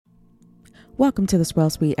Welcome to the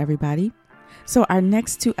Swell Suite, everybody. So our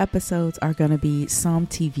next two episodes are going to be Psalm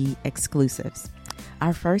TV exclusives.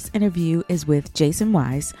 Our first interview is with Jason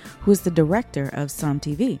Wise, who is the director of Psalm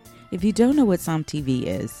TV. If you don't know what Psalm TV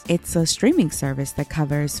is, it's a streaming service that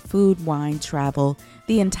covers food, wine, travel,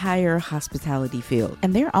 the entire hospitality field.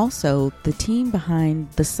 And they're also the team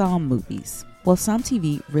behind the Psalm movies. Well, Psalm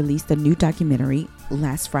TV released a new documentary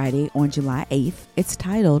last Friday on July 8th. It's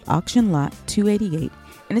titled Auction Lot 288,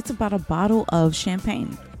 and it's about a bottle of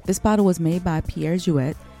champagne. This bottle was made by Pierre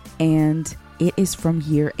Jouet, and it is from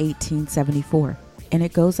year 1874, and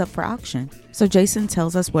it goes up for auction. So Jason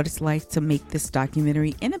tells us what it's like to make this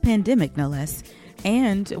documentary in a pandemic, no less,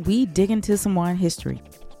 and we dig into some wine history.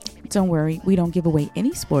 Don't worry, we don't give away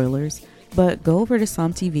any spoilers, but go over to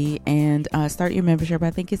Psalm TV and start your membership.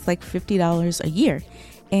 I think it's like $50 a year,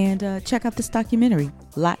 and check out this documentary,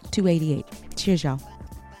 Lot 288. Cheers, y'all.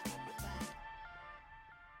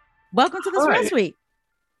 Welcome to the Swell Suite.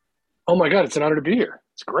 Oh my God, it's an honor to be here.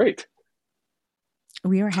 It's great.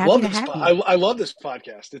 We are happy to have you. I love this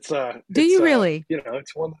podcast. Do you really?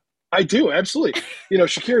 It's one. I do, absolutely.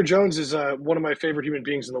 Shakira Jones is one of my favorite human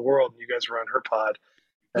beings in the world. You guys were on her pod.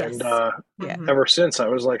 And ever since, I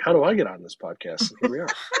was like, how do I get on this podcast? And here we are.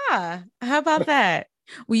 How about that?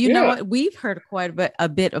 Well, you know what? We've heard quite a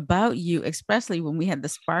bit about you, especially when we had the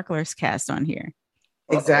Sparklers cast on here.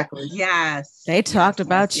 Exactly. Yes. They talked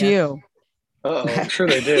about you. I'm sure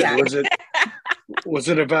they did. Yeah. Was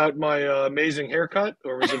it about my amazing haircut,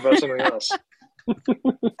 or was it about something else?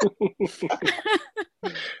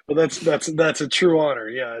 Well, that's a true honor.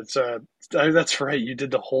 Yeah, that's right. You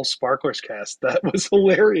did the whole Sparklers cast. That was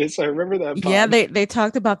hilarious. I remember that. Yeah, they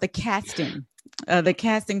talked about the casting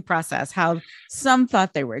process. How some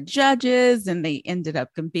thought they were judges and they ended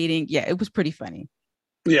up competing. Yeah, it was pretty funny.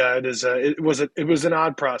 Yeah, it is. It was an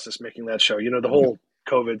odd process making that show. The whole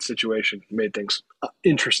COVID situation made things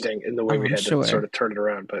interesting in the way we had to sort of turn it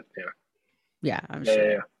around. But I'm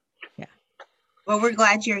sure. Yeah. Well, we're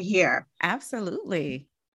glad you're here. Absolutely.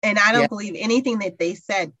 And I don't believe anything that they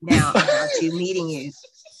said now about you meeting you,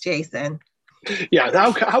 Jason. Yeah,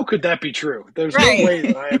 how could that be true? There's no way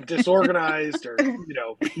that I am disorganized or,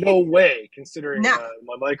 no way, considering my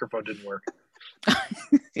microphone didn't work.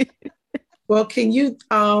 Well, can you,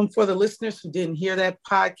 for the listeners who didn't hear that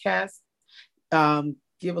podcast,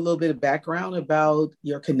 give a little bit of background about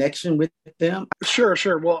your connection with them? Sure.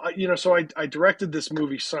 Well, so I directed this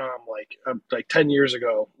movie, Psalm, like 10 years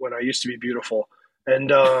ago when I used to be beautiful.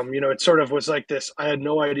 And, it sort of was like this. I had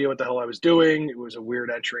no idea what the hell I was doing. It was a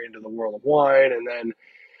weird entry into the world of wine. And then,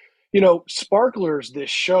 Sparklers, this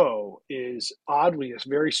show, is oddly a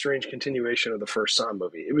very strange continuation of the first Psalm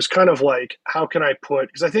movie. It was kind of like, how can I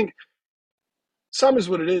because I think Psalm is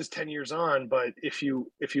what it is 10 years on, but if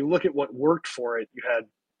you look at what worked for it, you had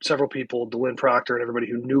several people, DeLynn Proctor and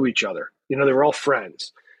everybody who knew each other. They were all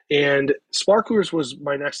friends. And Sparklers was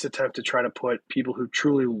my next attempt to try to put people who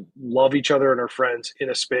truly love each other and are friends in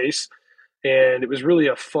a space. And it was really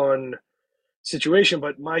a fun situation.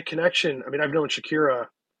 But my connection, I've known Shakira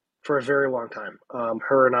for a very long time.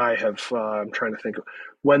 Her and I have, I'm trying to think of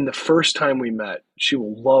when the first time we met. She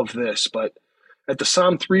will love this, but at the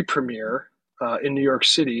Psalm 3 premiere in New York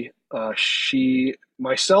City,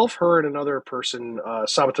 myself, her, and another person,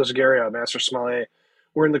 Sabato Zagaria, Master Sommelier,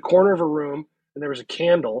 were in the corner of a room, and there was a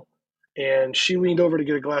candle, and she leaned over to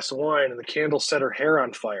get a glass of wine, and the candle set her hair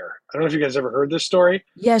on fire. I don't know if you guys ever heard this story.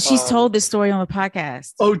 Yeah, she's told this story on the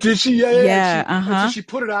podcast. Oh, did she? Yeah. Yeah. So she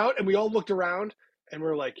put it out, and we all looked around, and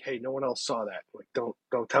we're like, "Hey, no one else saw that. Like, don't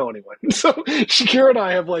tell anyone." So Shakira and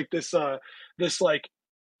I have her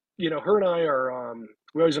and I are.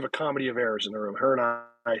 We always have a comedy of errors in the room. Her and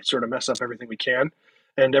I sort of mess up everything we can,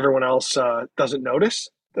 and everyone else doesn't notice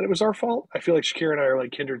that it was our fault. I feel like Shakira and I are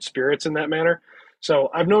like kindred spirits in that manner. So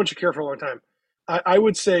I've known Shakira for a long time. I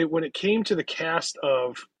would say when it came to the cast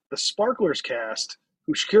of the Sparklers cast,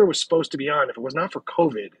 who Shakira was supposed to be on, if it was not for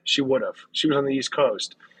COVID, she would have. She was on the East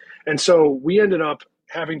Coast. And so we ended up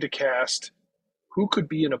having to cast who could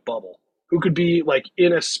be in a bubble, who could be like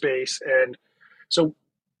in a space. And so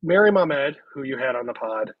Mary Ahmed, who you had on the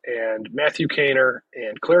pod, and Matthew Kaner,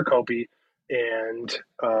 and Claire Copey, and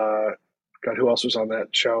God, who else was on that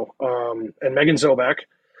show? And Megan Zobek.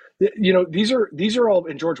 These are all,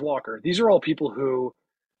 and George Walker. These are all people who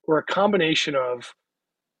were a combination of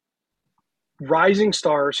rising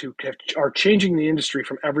stars who are changing the industry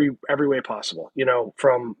from every way possible.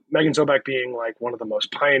 From Megan Zobek being like one of the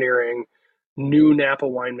most pioneering new Napa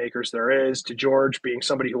winemakers there is, to George being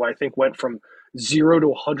somebody who I think went from 0 to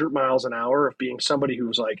 100 miles an hour of being somebody who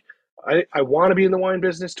was like, I want to be in the wine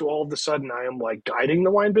business, to all of a sudden I am like guiding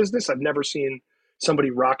the wine business. I've never seen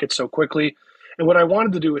somebody rockets so quickly. And what I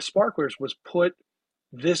wanted to do with Sparklers was put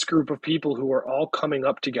this group of people who are all coming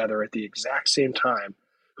up together at the exact same time,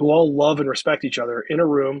 who all love and respect each other in a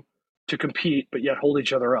room to compete, but yet hold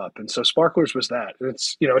each other up. And so Sparklers was that. And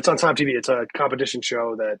it's, it's on Tom TV. It's a competition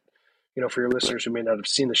show that, for your listeners who may not have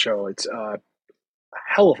seen the show, it's a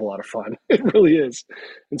hell of a lot of fun. It really is.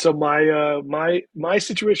 And so my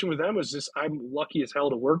situation with them was just, I'm lucky as hell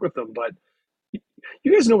to work with them, but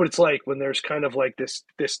you guys know what it's like when there's kind of like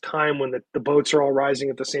this time when the boats are all rising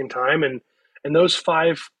at the same time, and those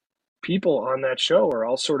five people on that show are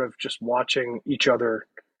all sort of just watching each other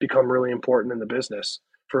become really important in the business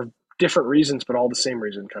for different reasons, but all the same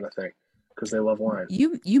reason kind of thing, because they love wine.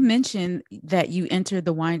 You mentioned that you entered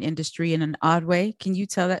the wine industry in an odd way. Can you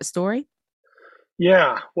tell that story?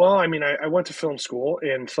 Yeah, well, I mean, I went to film school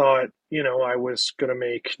and thought, I was going to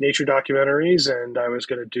make nature documentaries and I was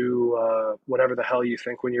going to do whatever the hell you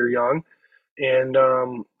think when you're young. And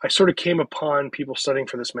I sort of came upon people studying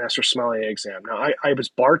for this Master Sommelier exam. Now, I was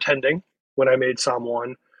bartending when I made Somm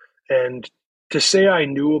 1, and to say I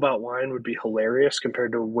knew about wine would be hilarious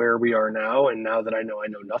compared to where we are now. And now that I know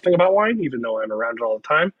nothing about wine, even though I'm around it all the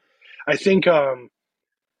time. I think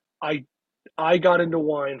I got into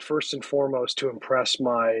wine first and foremost to impress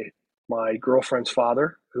my girlfriend's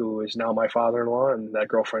father, who is now my father-in-law, and that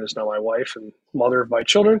girlfriend is now my wife and mother of my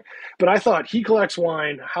children. But I thought, he collects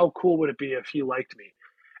wine. How cool would it be if he liked me?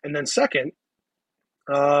 And then second,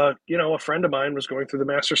 a friend of mine was going through the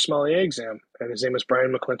Master Sommelier exam, and his name was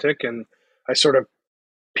Brian McClintock, and I sort of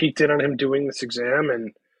peeked in on him doing this exam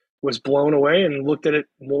and was blown away and looked at it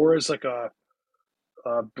more as like a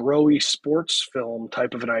bro-y sports film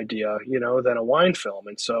type of an idea, than a wine film.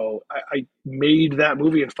 And so I made that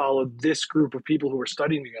movie and followed this group of people who were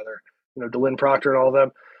studying together, DeLynn Proctor and all of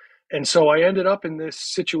them. And so I ended up in this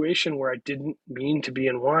situation where I didn't mean to be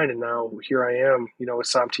in wine. And now here I am, with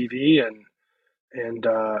Somm TV and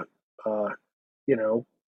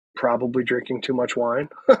probably drinking too much wine.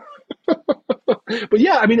 But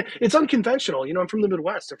yeah, I mean, it's unconventional. I'm from the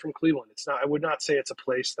Midwest. I'm from Cleveland. I would not say it's a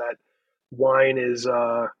place that wine is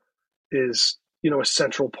a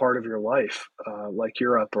central part of your life, like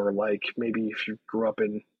Europe, or like maybe if you grew up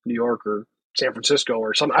in New York or San Francisco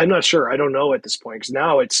or something. I'm not sure. I don't know at this point, because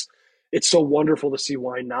now it's so wonderful to see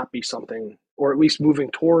wine not be something, or at least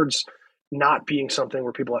moving towards not being something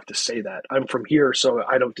where people have to say that I'm from here, so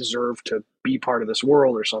I don't deserve to be part of this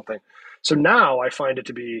world or something. So now I find it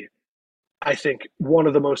to be, I think, one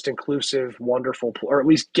of the most inclusive, wonderful, or at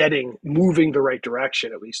least moving the right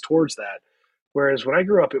direction, at least towards that. Whereas when I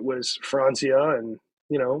grew up, it was Franzia, and,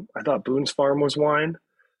 I thought Boone's Farm was wine.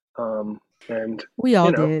 And we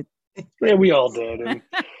all did. Yeah, we all did. And,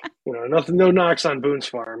 nothing, no knocks on Boone's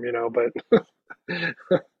Farm, but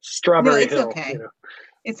Strawberry Hill. Okay.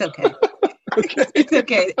 It's okay. Okay. It's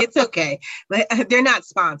okay. It's okay. They're not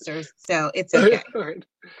sponsors, so it's okay. All right.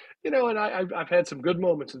 And I've had some good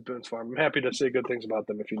moments at Boone's Farm. I'm happy to say good things about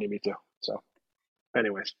them if you need me to. So,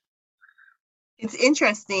 anyways. It's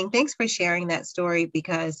interesting. Thanks for sharing that story,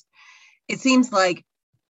 because it seems like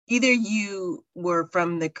either you were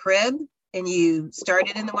from the crib and you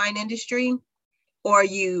started in the wine industry, or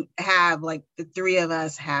you have, like the three of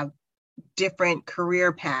us have different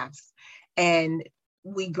career paths and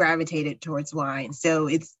we gravitated towards wine. So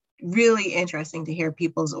it's really interesting to hear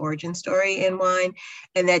people's origin story in wine,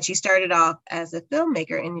 and that you started off as a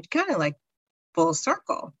filmmaker and you kind of like full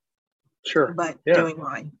circle. Sure. But yeah. Doing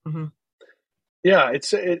wine. Mm-hmm. Yeah,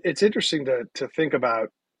 it's interesting to think about.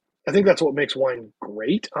 I think that's what makes wine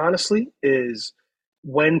great, honestly, is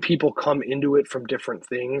when people come into it from different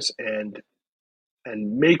things and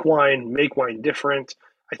make wine different.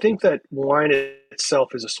 I think that wine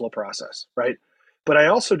itself is a slow process, right? But I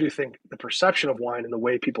also do think the perception of wine and the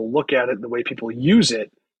way people look at it, and the way people use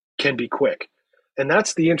it, can be quick. And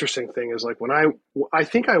that's the interesting thing, is like when I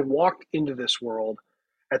think I walked into this world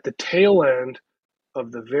at the tail end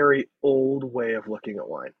of the very old way of looking at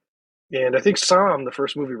wine. And I think Somm, the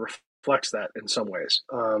first movie, reflects that in some ways.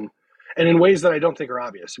 And in ways that I don't think are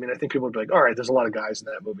obvious. I mean, I think people would be like, all right, there's a lot of guys in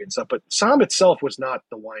that movie and stuff. But Somm itself was not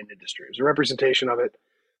the wine industry. It was a representation of it.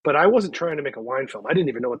 But I wasn't trying to make a wine film. I didn't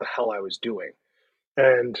even know what the hell I was doing.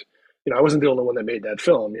 And, I wasn't the only one that made that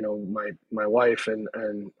film, my wife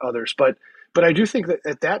and others. But I do think that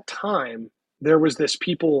at that time, there was this,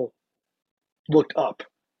 people looked up.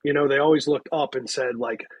 They always looked up and said,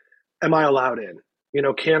 like, am I allowed in?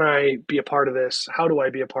 Can I be a part of this? How do I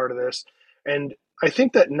be a part of this? And I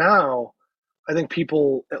think that now, I think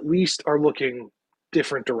people at least are looking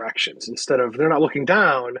different directions. They're not looking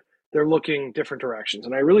down, they're looking different directions.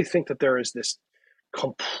 And I really think that there is this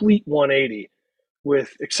complete 180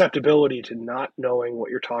 with acceptability to not knowing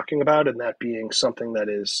what you're talking about, and that being something that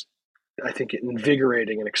is, I think,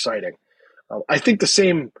 invigorating and exciting. I think the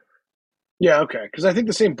same, yeah, okay, because I think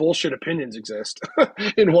the same bullshit opinions exist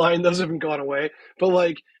in wine. Those haven't gone away, but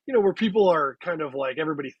like, where people are kind of like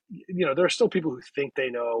everybody, there are still people who think they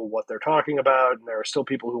know what they're talking about, and there are still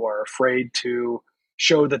people who are afraid to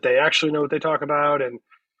show that they actually know what they talk about, and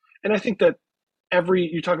I think that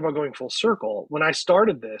you talk about going full circle. When I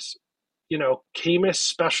started this, Caymus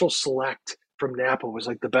Special Select from Napa was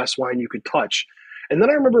like the best wine you could touch. And then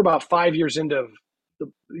I remember about 5 years into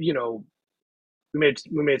we made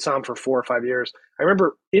Somm for 4 or 5 years. I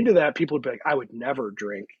remember into that people would be like, I would never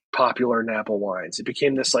drink popular Napa wines. It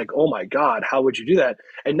became this like, oh my God, how would you do that?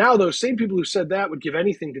 And now those same people who said that would give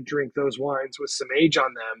anything to drink those wines with some age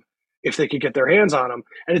on them if they could get their hands on them.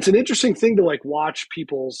 And it's an interesting thing to like watch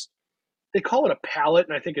they call it a palate,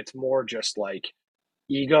 and I think it's more just like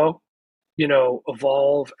ego,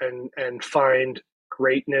 evolve and find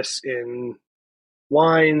greatness in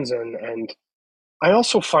wines. And I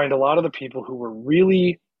also find a lot of the people who were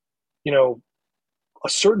really, a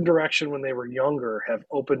certain direction when they were younger have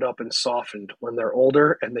opened up and softened when they're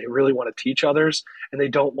older, and they really want to teach others, and they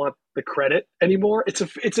don't want the credit anymore.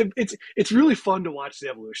 It's really fun to watch the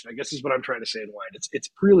evolution, I guess is what I'm trying to say in wine. It's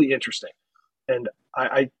really interesting. And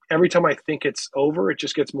I every time I think it's over, it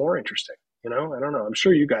just gets more interesting. I don't know. I'm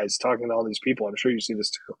sure you guys talking to all these people, I'm sure you see this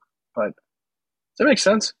too. But does that make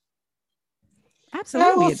sense?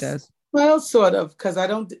 Absolutely, it does. Well, sort of, because I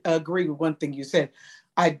don't agree with one thing you said.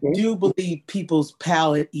 I do believe people's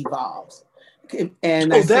palate evolves.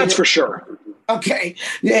 And that's for sure. Okay.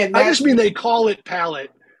 And I just mean they call it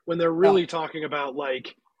palate when they're really talking about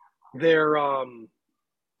like their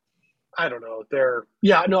I don't know.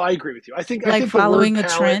 I agree with you. I think following a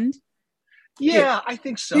trend. Yeah, I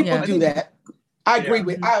think so. People do that. I agree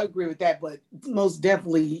with that, but most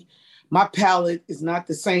definitely my palate is not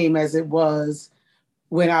the same as it was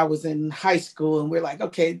when I was in high school, and we're like,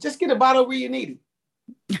 okay, just get a bottle where you need it.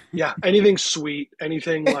 Yeah, anything sweet,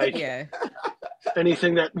 anything like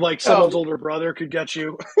anything that like someone's older brother could get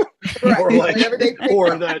you. Right. Or like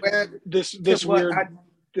or that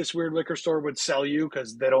this weird liquor store would sell you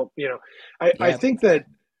because they don't, I think that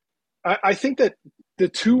the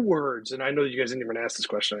two words, and I know that you guys didn't even ask this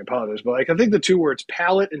question, I apologize, but like I think the two words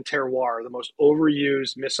palate and terroir are the most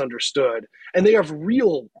overused, misunderstood, and they have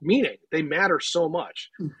real meaning. They matter so much,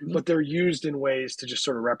 but they're used in ways to just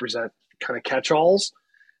sort of represent kind of catch-alls.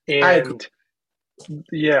 And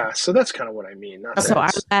so that's kind of what I mean. So our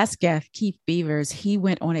last guest, Keith Beavers, he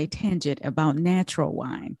went on a tangent about natural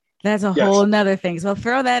wine. That's a whole nother thing. So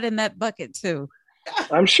throw that in that bucket too.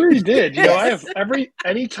 I'm sure he did. I have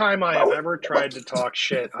anytime I have ever tried to talk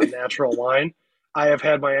shit on natural wine, I have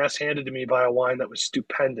had my ass handed to me by a wine that was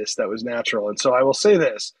stupendous, that was natural. And so I will say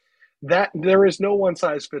this, that there is no one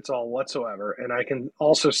size fits all whatsoever. And I can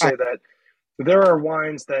also say that there are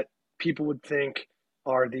wines that people would think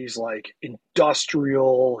are these like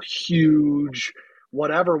industrial, huge,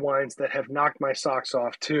 whatever wines that have knocked my socks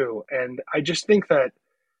off too. And I just think that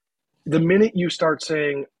the minute you start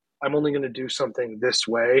saying, I'm only going to do something this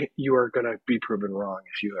way, you are going to be proven wrong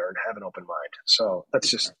if you have an open mind. So that's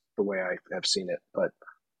just the way I have seen it. But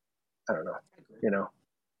I don't know,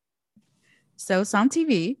 So Somm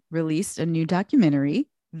TV released a new documentary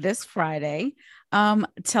this Friday.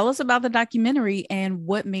 Tell us about the documentary and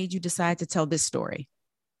what made you decide to tell this story.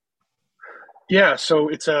 Yeah, so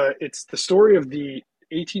it's the story of the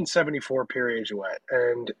 1874 Perrier-Jouet,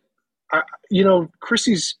 and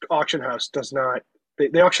Christie's auction house does not.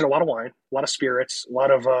 They auction a lot of wine, a lot of spirits, but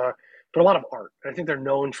a lot of art. I think they're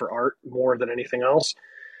known for art more than anything else.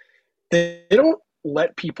 They don't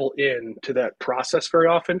let people into that process very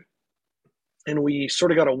often. And we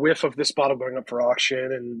sort of got a whiff of this bottle going up for auction,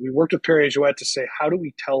 and we worked with Perrier-Jouet to say, how do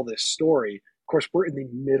we tell this story? Of course, we're in the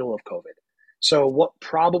middle of COVID. So what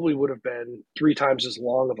probably would have been 3 times as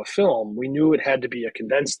long of a film, we knew it had to be a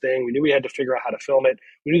condensed thing. We knew we had to figure out how to film it.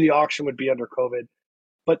 We knew the auction would be under COVID.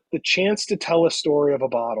 But the chance to tell a story of a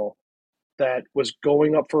bottle that was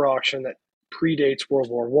going up for auction that predates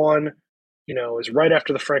World War I, is right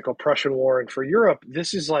after the Franco-Prussian War. And for Europe,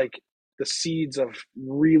 this is like the seeds of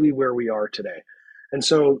really where we are today. And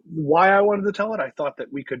so why I wanted to tell it, I thought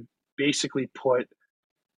that we could basically put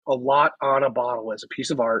a lot on a bottle as a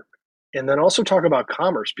piece of art, and then also talk about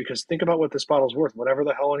commerce, because think about what this bottle's worth, whatever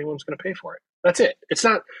the hell anyone's going to pay for it. That's it. It's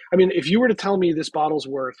not, if you were to tell me this bottle's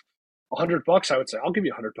worth $100, I would say, I'll give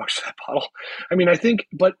you $100 for that bottle. I think,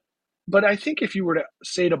 but I think if you were to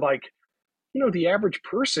say to the average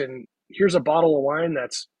person, here's a bottle of wine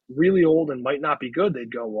that's really old and might not be good,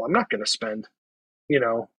 they'd go, well, I'm not going to spend,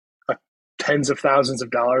 a tens of thousands of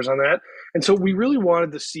dollars on that. And so we really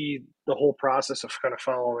wanted to see the whole process of kind of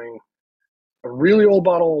following a really old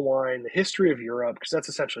bottle of wine, the history of Europe, because that's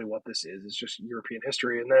essentially what this is. It's just European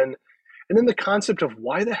history. And then the concept of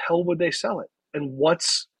why the hell would they sell it? And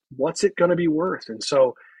what's it going to be worth? And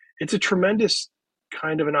so it's a tremendous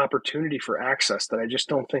kind of an opportunity for access that I just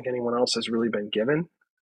don't think anyone else has really been given.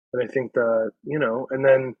 And I think and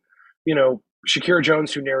then, Shakira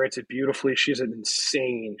Jones, who narrates it beautifully, she's an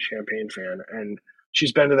insane champagne fan, and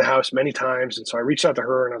she's been to the house many times. And so I reached out to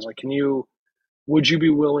her and I was like, would you be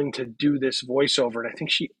willing to do this voiceover? And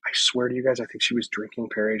I swear to you guys, I think she was drinking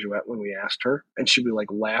Perrier-Jouët when we asked her, and she would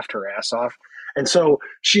like laughed her ass off. And so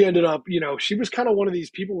she ended up, she was kind of one of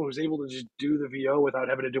these people who was able to just do the VO without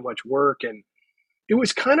having to do much work. And it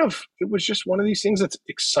was just one of these things that's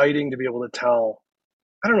exciting to be able to tell.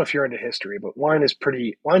 I don't know if you're into history, but wine's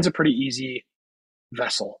a pretty easy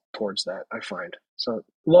vessel towards that, I find. So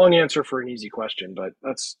long answer for an easy question, but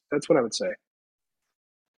that's what I would say.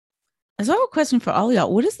 So I have a question for all of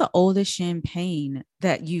y'all. What is the oldest champagne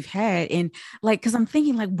that you've had? And because I'm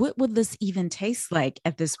thinking what would this even taste like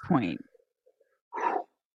at this point?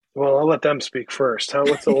 Well, I'll let them speak first.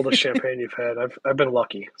 What's the oldest champagne you've had? I've been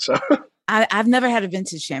lucky. So I've never had a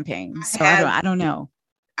vintage champagne, so I don't know.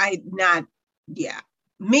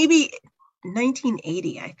 Maybe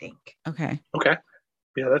 1980, I think. Okay.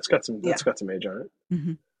 Yeah, that's got some age on it.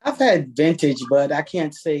 Mm-hmm. I've had vintage, but I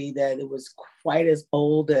can't say that it was quite as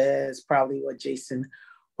old as probably what Jason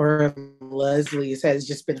or Leslie has had. It's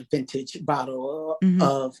just been a vintage bottle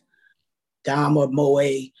of Dame or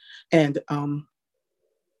Moet. And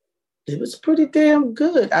it was pretty damn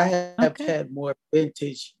good. I have had more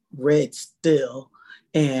vintage red still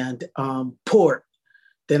and port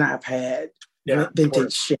than I've had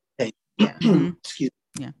vintage champagne. Yeah. Excuse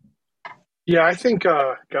me. Yeah. Yeah, I think.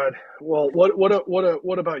 God. Well,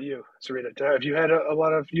 what about you, Sarita? Have you had a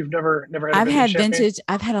lot of? You've never had. I've had champagne? vintage.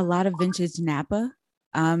 I've had a lot of vintage Napa.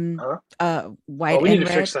 White. We need and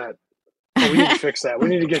to red. fix that. We need to fix that. We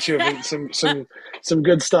need to get you some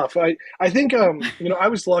good stuff. I think I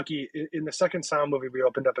was lucky in the second Somm movie. We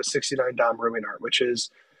opened up a 69 Dom Ruinart, which is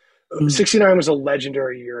 69 was a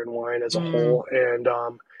legendary year in wine as a whole, and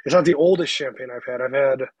it's not the oldest champagne I've had.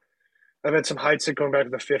 I've had some Heidsieck going back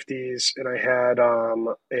to the 50s, and I had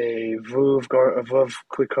a Veuve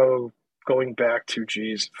Clicquot going back to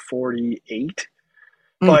 48.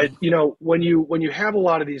 But when you have a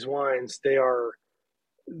lot of these wines, they are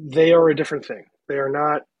a different thing. They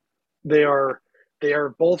are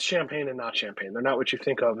both champagne and not champagne. They're not what you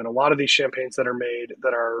think of. And a lot of these champagnes that are made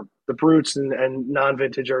that are the brutes and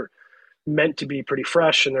non-vintage are meant to be pretty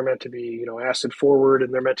fresh, and they're meant to be acid forward,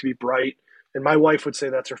 and they're meant to be bright. And my wife would say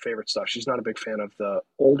that's her favorite stuff. She's not a big fan of the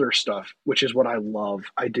older stuff, which is what I love.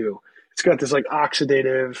 I do. It's got this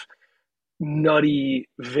oxidative, nutty,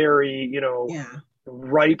 very,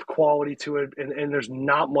 ripe quality to it. And there's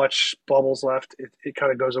not much bubbles left. It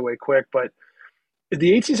kind of goes away quick. But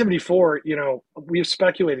the 1874, we've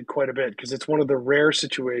speculated quite a bit because it's one of the rare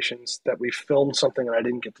situations that we filmed something and I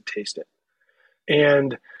didn't get to taste it.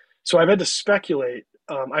 And so I've had to speculate.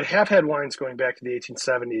 I have had wines going back to the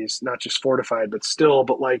 1870s, not just fortified, but still,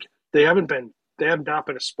 but they have not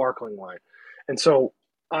been a sparkling wine. And so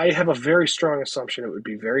I have a very strong assumption it would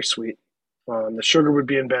be very sweet. The sugar would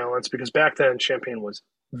be in balance because back then champagne was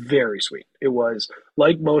very sweet. It was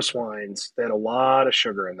like most wines. They had a lot of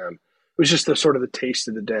sugar in them. It was just the sort of the taste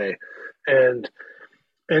of the day. And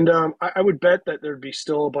I would bet that there'd be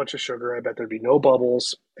still a bunch of sugar. I bet there'd be no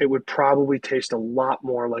bubbles. It would probably taste a lot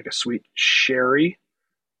more like a sweet sherry,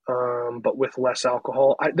 but with less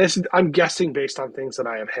alcohol. I'm guessing based on things that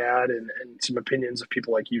I have had and some opinions of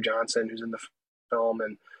people like Hugh Johnson, who's in the film,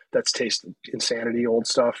 and that's Taste Insanity, old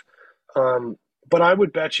stuff. But I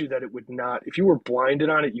would bet you that it would not, if you were blinded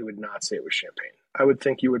on it, you would not say it was champagne. I would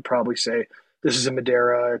think you would probably say, this is a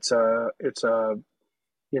Madeira. It's a,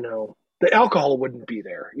 the alcohol wouldn't be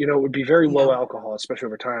there. It would be very low alcohol, especially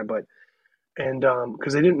over time.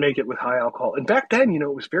 Because they didn't make it with high alcohol. And back then,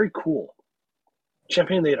 it was very cool.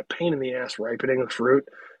 Champagne, they had a pain in the ass ripening the fruit.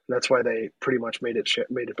 And that's why they pretty much made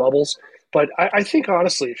it bubbles. But I think,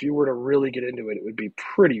 honestly, if you were to really get into it, it would be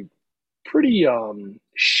pretty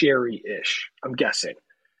sherry-ish, I'm guessing.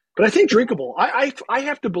 But I think drinkable. I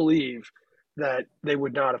have to believe that they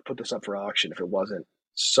would not have put this up for auction if it wasn't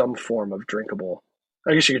some form of drinkable.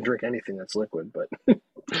 I guess you can drink anything that's liquid, but.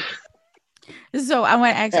 So I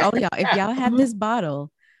want to ask all y'all, if y'all had this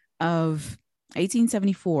bottle of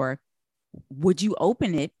 1874, would you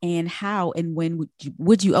open it, and how and when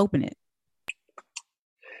would you open it?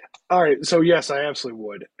 All right. So yes, I absolutely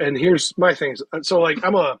would. And here's my things. So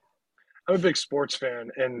I'm a big sports fan,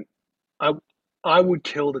 and I I would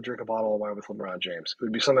kill to drink a bottle of wine with LeBron James. It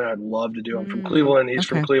would be something I'd love to do. I'm from Cleveland. He's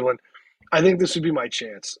from Cleveland. I think this would be my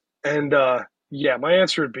chance. And yeah, my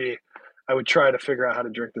answer would be I would try to figure out how to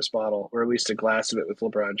drink this bottle, or at least a glass of it, with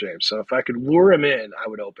LeBron James. So if I could lure him in, I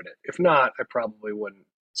would open it. If not, I probably wouldn't.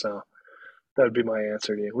 So that would be my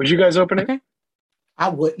answer to you. Would you guys open it? I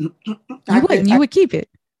wouldn't. You wouldn't. You would keep it.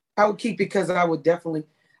 I would keep it because I would definitely,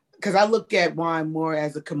 because I look at wine more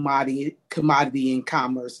as a commodity in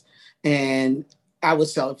commerce, and I would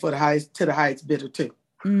sell it for the highest bidder too.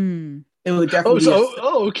 It would definitely.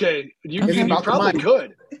 Okay. You probably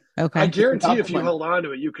could. Okay. I guarantee if you held on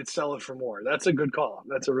to it, you could sell it for more. That's a good call.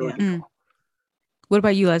 That's a really good call. What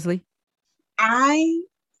about you, Leslie? I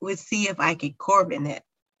would see if I could Corbin it.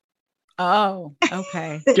 Oh,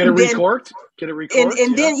 okay. Get it recorked?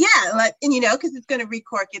 And then, like, and because it's going to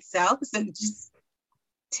recork itself. So just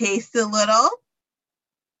taste a little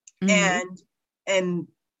and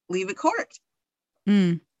leave it corked.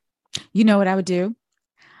 You know what I would do?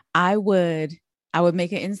 I would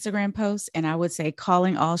make an Instagram post and I would say,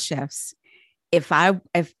 calling all chefs. If I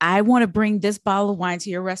want to bring this bottle of wine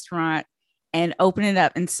to your restaurant and open it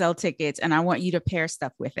up and sell tickets, and I want you to pair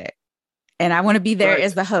stuff with it. And I want to be there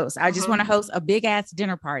as the host. I just want to host a big ass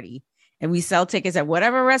dinner party, and we sell tickets at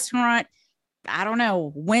whatever restaurant, I don't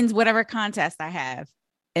know, wins whatever contest I have.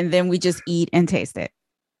 And then we just eat and taste it.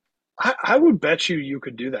 I would bet you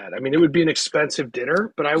could do that. I mean, it would be an expensive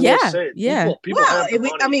dinner, but I will say, people have the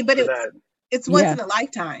money but for that. It's once in a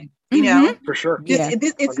lifetime, you know? For sure.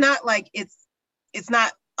 It's not like it's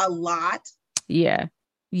not a lot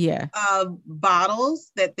of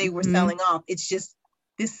bottles that they were selling off. It's just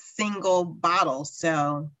this single bottle.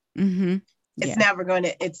 So it's never going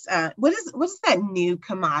to, it's, what is that new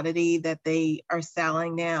commodity that they are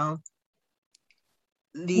selling now?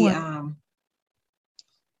 The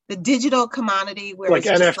digital commodity where like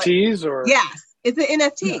it's NFTs or yes, it's an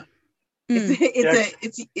NFT.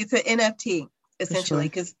 It's an NFT essentially,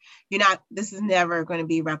 because this is never going to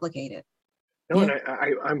be replicated. No, and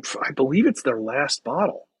I believe it's their last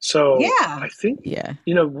bottle. So I think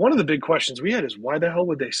one of the big questions we had is why the hell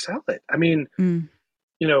would they sell it? I mean, it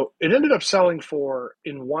ended up selling for,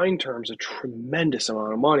 in wine terms, a tremendous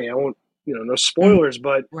amount of money. I won't, no spoilers,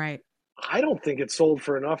 but I don't think it sold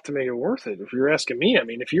for enough to make it worth it. If you're asking me, I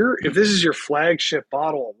mean, if this is your flagship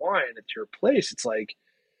bottle of wine at your place, it's like,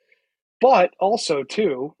 but also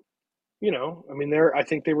too, I mean, I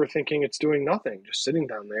think they were thinking it's doing nothing, just sitting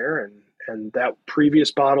down there, and that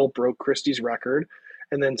previous bottle broke Christie's record,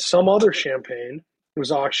 and then some other champagne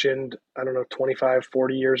was auctioned, I don't know, 25,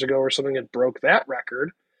 40 years ago or something, that broke that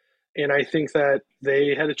record, and I think that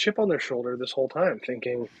they had a chip on their shoulder this whole time,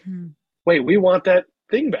 thinking, wait, we want that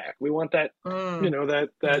thing back. We want that,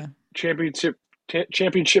 that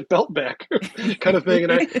championship belt back, kind of thing.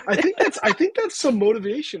 And I think that's some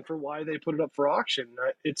motivation for why they put it up for auction.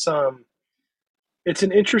 It's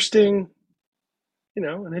an interesting,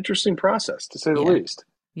 an interesting process, to say the least.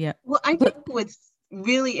 Yeah. Well, I think what's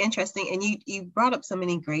really interesting, and you brought up so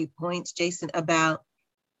many great points, Jason, about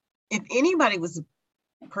if anybody was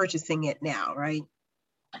purchasing it now, right?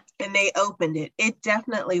 And they opened it, it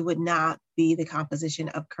definitely would not be the composition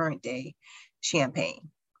of current day champagne.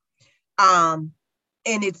 And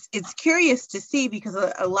it's curious to see, because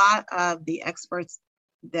a lot of the experts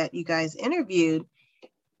that you guys interviewed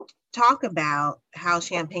talk about how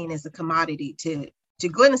champagne is a commodity, to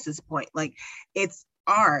Glynis's point, like it's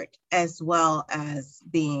art as well as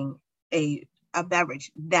being a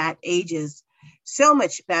beverage that ages so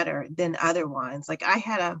much better than other wines. Like I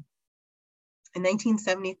had a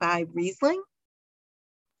 1975 Riesling,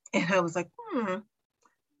 and I was like,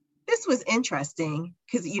 this was interesting,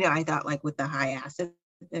 because I thought, like, with the high acid,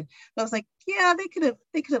 I was like, yeah, they could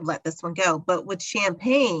have let this one go. But with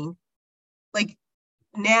champagne, like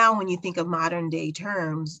now when you think of modern day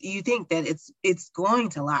terms, you think that it's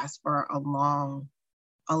going to last for a long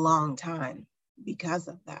time because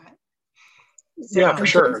of that. So, yeah, for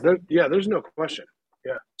sure. There's no question.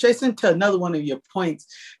 Yeah. Jason, to another one of your points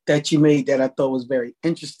that you made that I thought was very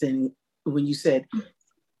interesting, when you said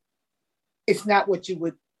it's not what you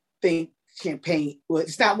would think champagne, well,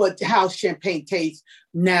 it's not how champagne tastes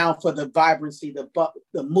now, for the vibrancy,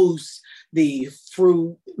 the mousse, the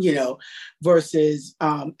fruit, versus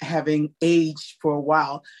having aged for a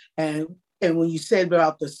while. And when you said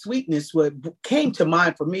about the sweetness, what came to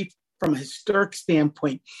mind for me from a historic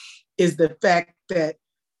standpoint is the fact that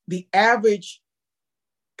the average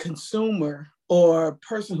consumer or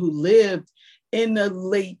person who lived in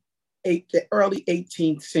the early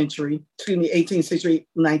 18th century,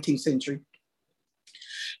 19th century,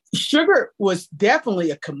 sugar was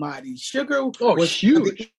definitely a commodity. Sugar was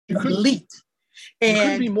huge. Elite. And you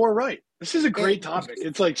couldn't be more right. This is a great topic.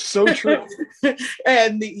 It's like so true.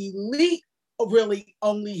 And the elite really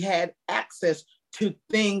only had access to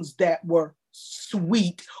things that were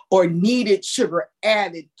sweet or needed sugar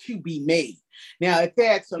added to be made. Now, if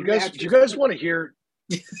that's some, do you guys want to hear?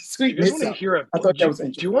 Sweetness. Do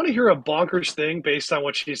you want to hear a bonkers thing based on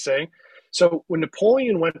what she's saying? So when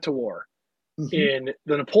Napoleon went to war in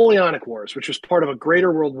the Napoleonic Wars, which was part of a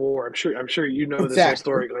greater world war, I'm sure you know this whole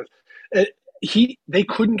story. They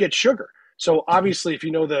couldn't get sugar. So obviously, if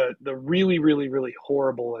you know the really, really, really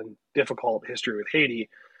horrible and difficult history with Haiti,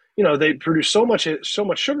 they produced so much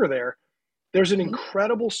sugar there. There's an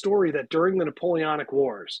incredible story that during the Napoleonic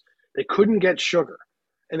Wars, they couldn't get sugar.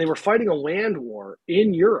 And they were fighting a land war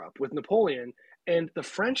in Europe with Napoleon. And the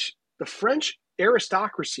French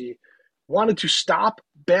aristocracy wanted to stop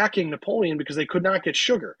backing Napoleon because they could not get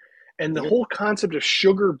sugar. And the whole concept of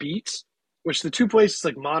sugar beets, which the two places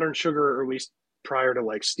like modern sugar, or at least prior to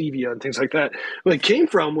like stevia and things like that, what it came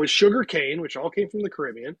from was sugar cane, which all came from the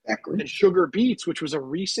Caribbean, and sugar beets, which was a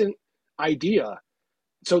recent idea.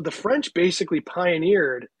 So the French basically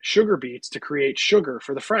pioneered sugar beets to create sugar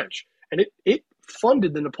for the French. And it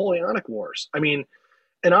funded the Napoleonic Wars. I mean,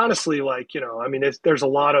 and honestly, there's a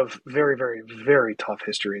lot of very, very, very tough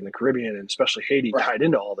history in the Caribbean, and especially Haiti tied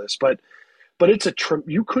into all this. But it's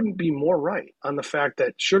you couldn't be more right on the fact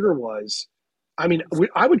that sugar was,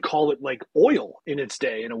 I would call it like oil in its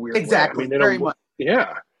day in a weird way. Very much.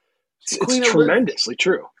 Yeah. It's tremendously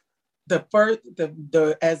true. The first,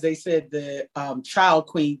 as they said, the child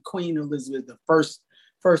queen, Queen Elizabeth, the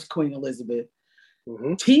first Queen Elizabeth,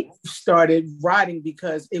 she started writing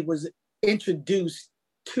because it was introduced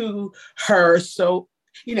to her. So,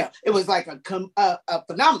 it was like a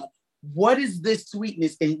phenomenon. What is this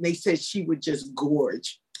sweetness? And they said she would just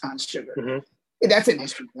gorge on sugar. That's an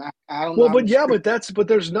issue. I don't know. Well,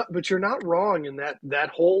 but you're not wrong in that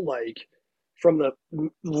whole, like, from the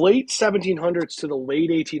late 1700s to the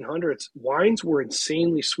late 1800s, wines were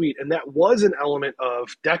insanely sweet. And that was an element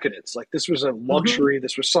of decadence. Like, this was a luxury.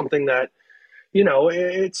 This was something that,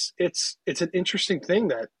 it's an interesting thing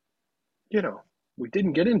that, we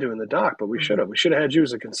didn't get into in the doc, but we should have. We should have had you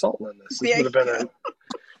as a consultant on this. This would have been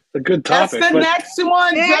a good topic. That's the next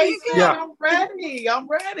one, Jason. Yeah. I'm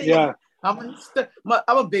ready. Yeah. I'm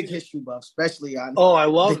a big history buff, especially on. Oh, I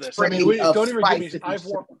love this. Don't even give me.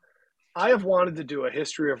 I have wanted to do a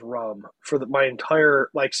history of rum for my entire,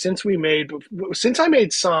 like, since I made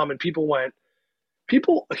Somm, and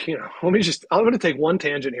I'm going to take one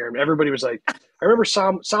tangent here. And everybody was like, I remember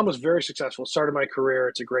Somm was very successful. Started my career.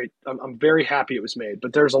 It's a great, I'm very happy it was made.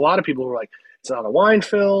 But there's a lot of people who were like, it's not a wine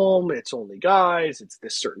film. It's only guys. It's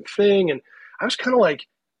this certain thing. And I was kind of like,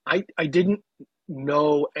 I didn't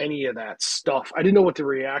know any of that stuff. I didn't know what the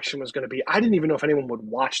reaction was going to be. I didn't even know if anyone would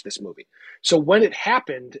watch this movie. So when it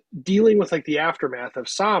happened, dealing with like the aftermath of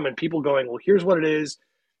Somm and people going, well, here's what it is.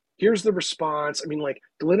 Here's the response. I mean, like,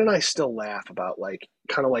 Glenn and I still laugh about like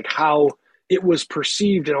kind of like how it was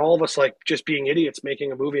perceived, and all of us like just being idiots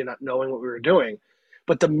making a movie and not knowing what we were doing.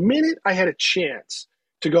 But the minute I had a chance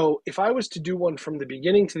to go, if I was to do one from the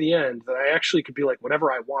beginning to the end, that I actually could be like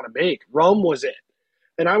whatever I want to make, rum was it.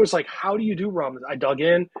 And I was like, how do you do rum? I dug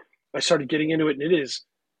in, I started getting into it, and it is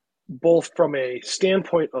both from a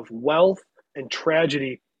standpoint of wealth and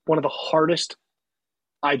tragedy, one of the hardest.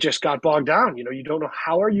 I just got bogged down. You don't know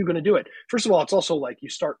how are you going to do it. First of all, it's also like you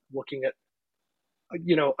start looking at,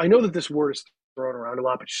 I know that this word is thrown around a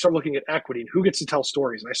lot, but you start looking at equity and who gets to tell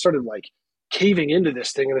stories. And I started like caving into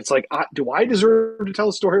this thing, and it's like, do I deserve to tell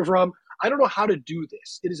a story of rum? I don't know how to do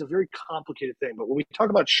this. It is a very complicated thing. But when we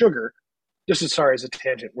talk about sugar, as a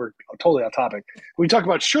tangent, we're totally off topic. When we talk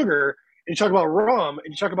about sugar and you talk about rum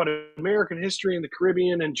and you talk about American history in the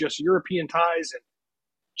Caribbean and just European ties, and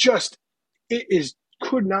just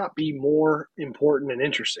could not be more important and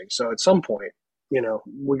interesting. So at some point,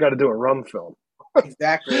 we got to do a rum film.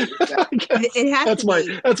 Exactly. It has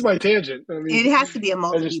that's my tangent. I mean, it has to be a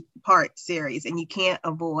multi-part series, and you can't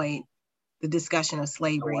avoid the discussion of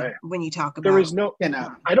slavery when you talk about. There is no.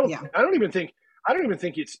 I don't even think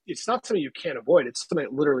it's not something you can't avoid. It's something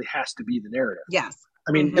that literally has to be the narrative. Yes.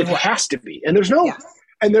 I mean, it has to be, and there's no. Yes.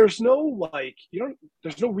 And there's no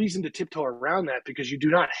there's no reason to tiptoe around that, because you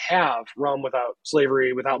do not have rum without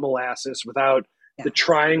slavery, without molasses, without the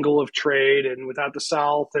triangle of trade, and without the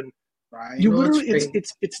South. And you literally,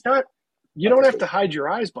 it's not, you don't have to hide your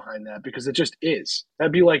eyes behind that because it just is.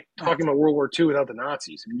 That'd be like talking about World War II without the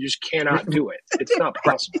Nazis. I mean, you just cannot do it. It's not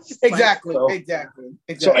possible. Exactly.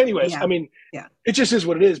 So anyways, I mean, it just is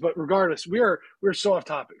what it is. But regardless, we're so off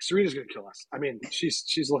topic. Serena's going to kill us. I mean,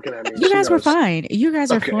 she's looking at me. You guys were fine. You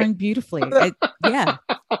guys are flowing beautifully. Yeah.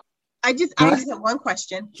 I just have one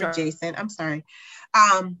question for Jason. I'm sorry.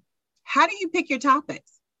 How do you pick your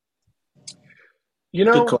topics? You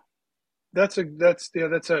know, that's a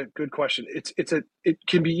good question. It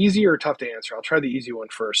can be easy or tough to answer. I'll try the easy one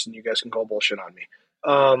first, and you guys can go bullshit on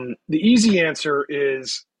me. The easy answer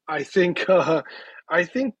is I think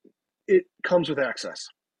it comes with access.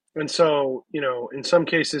 And so, you know, in some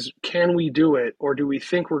cases, can we do it, or do we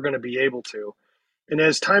think we're going to be able to? And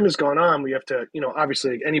as time has gone on, we have to, you know,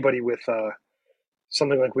 obviously anybody with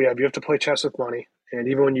something like we have, you have to play chess with money. And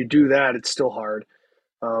even when you do that, it's still hard.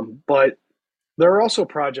 But there are also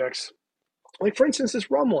projects, like for instance, this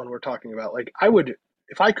rum one we're talking about. Like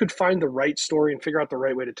if I could find the right story and figure out the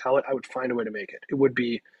right way to tell it, I would find a way to make it. It would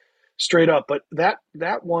be straight up. But that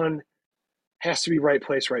one has to be right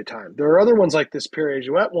place, right time. There are other ones like this Père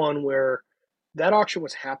Jouet one where that auction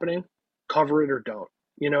was happening, cover it or don't,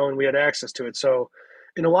 you know, and we had access to it. So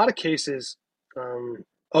in a lot of cases,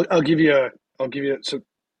 I'll give you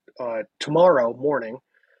tomorrow morning,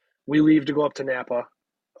 we leave to go up to Napa.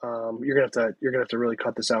 You're gonna have to really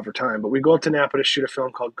cut this out for time, but we go up to Napa to shoot a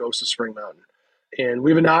film called Ghosts of Spring Mountain, and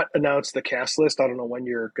we've not announced the cast list. I don't know when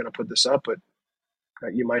you're gonna put this up, but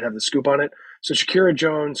you might have the scoop on it. So Shakira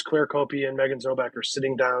Jones, Claire Copey, and Megan Zobak are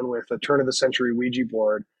sitting down with a turn of the century Ouija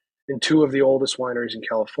board in two of the oldest wineries in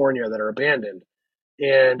California that are abandoned.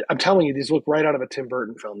 And I'm telling you, these look right out of a Tim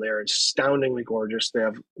Burton film. They're astoundingly gorgeous. They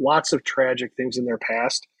have lots of tragic things in their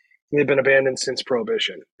past. And they've been abandoned since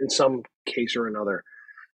Prohibition in some case or another.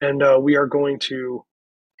 And we are going to,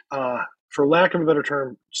 for lack of a better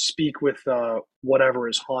term, speak with whatever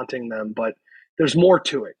is haunting them. But there's more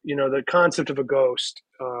to it. You know, the concept of a ghost,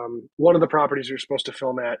 one of the properties we were supposed to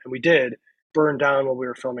film at, and we did, burned down while we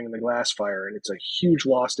were filming in the Glass Fire. And it's a huge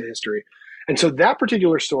loss to history. And so that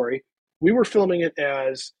particular story, we were filming it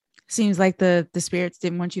as... Seems like the spirits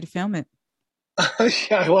didn't want you to film it.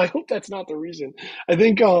 Yeah, well, I hope that's not the reason. I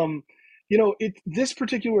think, you know, this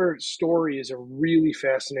particular story is a really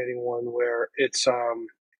fascinating one where it's a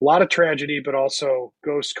lot of tragedy, but also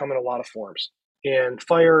ghosts come in a lot of forms. And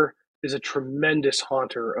fire is a tremendous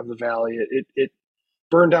haunter of the valley. It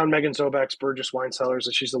burned down Megan Zobak's Burgess Wine Cellars,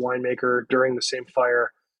 and she's the winemaker during the same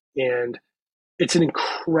fire. And it's an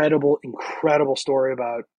incredible, incredible story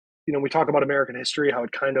about, you know, we talk about American history, how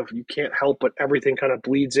it kind of, you can't help but everything kind of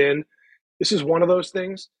bleeds in. This is one of those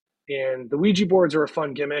things. And the Ouija boards are a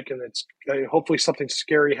fun gimmick, and it's hopefully something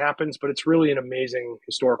scary happens, but it's really an amazing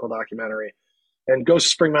historical documentary. And Ghost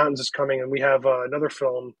of Spring Mountains is coming, and we have another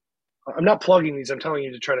film. I'm not plugging these. I'm telling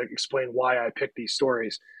you to try to explain why I picked these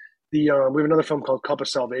stories. We have another film called Cup of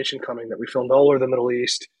Salvation coming that we filmed all over the Middle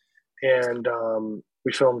East, and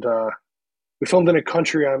we filmed in a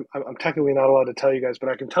country I'm technically not allowed to tell you guys, but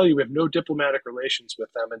I can tell you we have no diplomatic relations with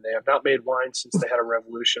them, and they have not made wine since they had a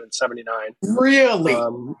revolution in '79. Really?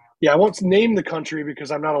 Yeah, I won't name the country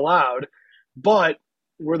because I'm not allowed, but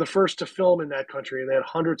we're the first to film in that country, and they had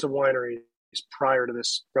hundreds of wineries prior to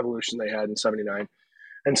this revolution they had in '79.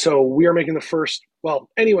 And so we are making the first,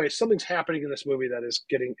 well, anyway, something's happening in this movie that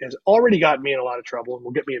has already got me in a lot of trouble and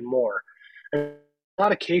will get me in more. And in a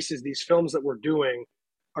lot of cases, these films that we're doing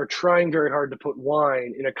are trying very hard to put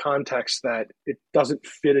wine in a context that it doesn't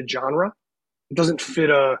fit a genre. It doesn't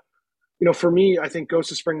fit for me, I think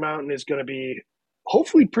Ghost of Spring Mountain is going to be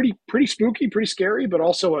hopefully pretty spooky, pretty scary, but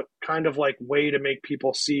also a kind of like way to make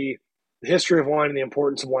people see the history of wine and the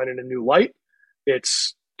importance of wine in a new light. It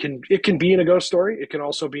can be in a ghost story. It can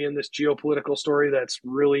also be in this geopolitical story that's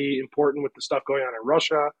really important with the stuff going on in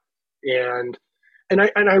Russia. And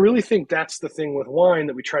I really think that's the thing with wine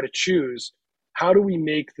that we try to choose. How do we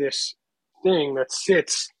make this thing that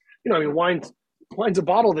sits, wine's a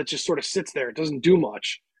bottle that just sort of sits there. It doesn't do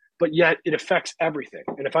much, but yet it affects everything.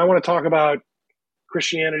 And if I want to talk about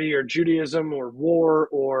Christianity or Judaism or war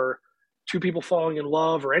or two people falling in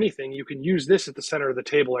love or anything, you can use this at the center of the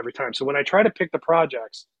table every time. So when I try to pick the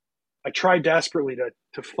projects, I try desperately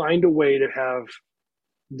to find a way to have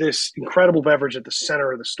this incredible beverage at the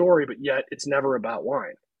center of the story, but yet it's never about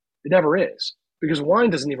wine. It never is, because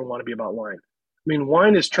wine doesn't even want to be about wine. I mean,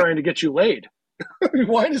 wine is trying to get you laid.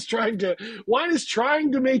 Wine is trying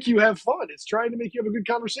to make you have fun. It's trying to make you have a good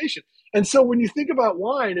conversation. And so when you think about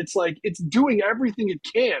wine, it's like it's doing everything it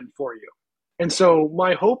can for you. And so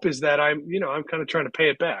my hope is that I'm kind of trying to pay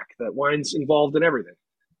it back, that wine's involved in everything.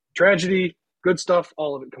 Tragedy, good stuff,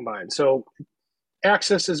 all of it combined. So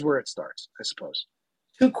access is where it starts, I suppose.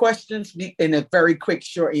 2 questions and a very quick,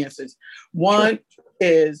 short answers. One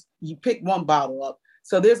is you pick one bottle up.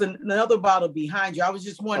 So there's another bottle behind you. I was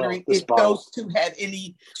just wondering if those 2 had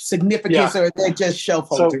any significance or they're just shelf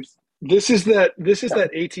holders. So this is that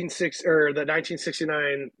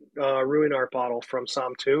 1969 Ruinart bottle from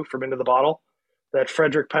Somme 2, from Into the Bottle. That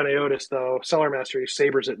Frederick Panayotis, the cellar master, he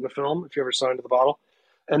sabers it in the film, if you ever saw Into the Bottle.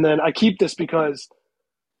 And then I keep this because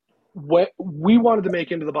we wanted to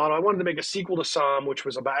make Into the Bottle. I wanted to make a sequel to Somme, which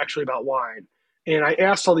was actually about wine. And I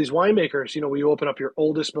asked all these winemakers, will you open up your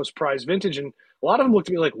oldest, most prized vintage? And a lot of them looked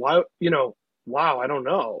at me like, why, wow, I don't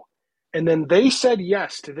know. And then they said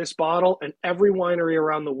yes to this bottle, and every winery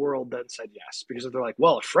around the world then said yes, because they're like,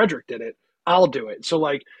 well, if Frederick did it, I'll do it. So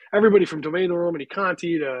like everybody from Domaine de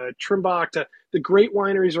Romanée-Conti to Trimbach to the great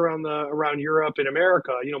wineries around Europe and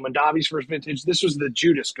America, Mondavi's first vintage, this was the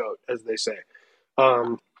Judas goat, as they say.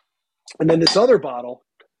 And then this other bottle,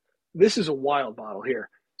 this is a wild bottle here.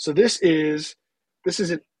 So this was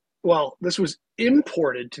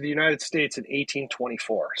imported to the United States in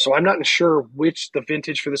 1824. So I'm not sure which the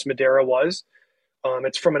vintage for this Madeira was.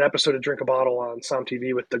 It's from an episode of Drink a Bottle on Somme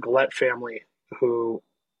TV with the Galette family, who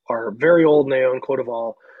are very old and they own Clos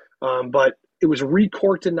d'Aval. But it was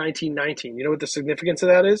recorked in 1919. You know what the significance of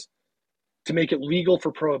that is? To make it legal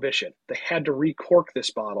for prohibition. They had to recork this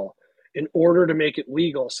bottle in order to make it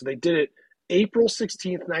legal. So they did it April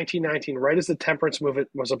 16th, 1919, right as the temperance movement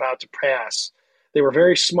was about to pass. They were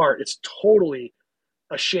very smart. It's totally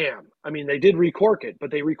a sham. I mean, they did recork it,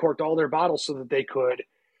 but they recorked all their bottles so that they could,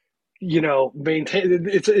 maintain.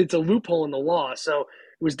 It's a loophole in the law. So it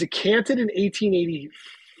was decanted in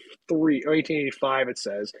 1883 or 1885, it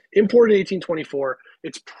says. Imported in 1824.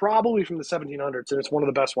 It's probably from the 1700s, and it's one of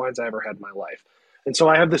the best wines I ever had in my life. And so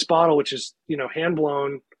I have this bottle, which is,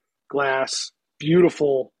 hand-blown glass,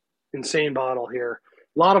 beautiful, insane bottle here.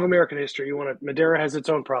 A lot of American history. Madeira has its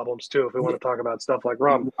own problems too, if we want to talk about stuff like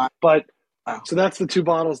rum. But so that's the 2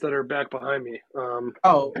 bottles that are back behind me.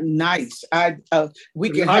 Nice. I've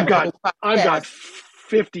got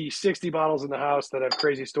 50, 60 bottles in the house that have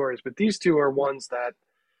crazy stories, but these 2 are ones that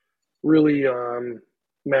really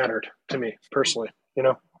mattered to me personally.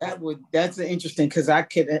 That's interesting, because I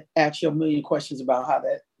could ask you a million questions about how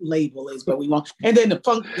that label is, but we won't. And then the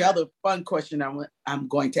other fun question I'm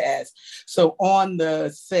going to ask. So on the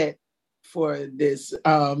set for this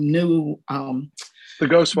new the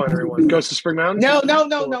Ghost Winery one, Ghost of Spring Mountain. No.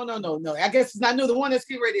 I guess it's not new. The one that's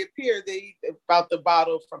getting ready to appear. About the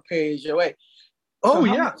bottle from Perrier-Jouët. Oh,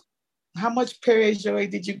 so how much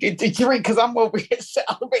Perrier-Jouët did you get to drink? Because I'm over here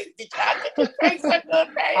celebrating. Did you drink some good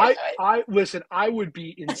Perrier-Jouët? Listen, I would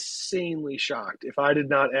be insanely shocked if I did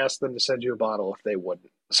not ask them to send you a bottle if they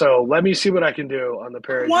wouldn't. So let me see what I can do on the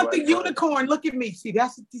Perrier-Jouët. I want the unicorn. Look at me. See,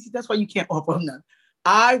 that's why you can't offer them none.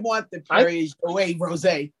 I want the Perrier-Jouët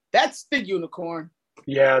rosé. That's the unicorn.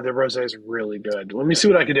 Yeah, the rosé is really good. Let me see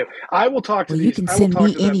what I can do. I will talk to these. You can send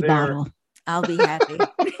me any bottle. I'll be happy.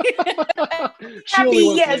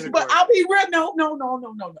 Happy, yes, but I'll be real. No.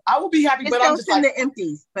 I will be happy, but I'm just send the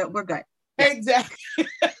empties, but we're good. Exactly.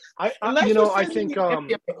 I think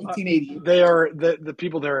they are the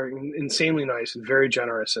people there are insanely nice and very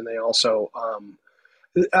generous, and they also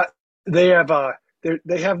they have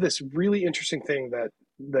this really interesting thing that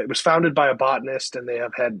was founded by a botanist, and they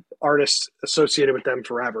have had artists associated with them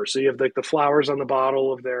forever. So you have like the flowers on the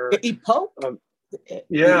bottle of their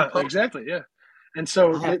exactly, yeah. And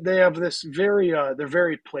so they have this they're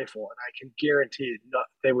very playful, and I can guarantee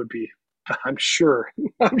they would be, I'm sure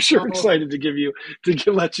excited to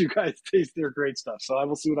let you guys taste their great stuff. So I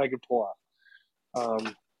will see what I can pull off. All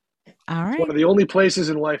right. It's one of the only places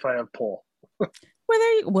in life I have pull.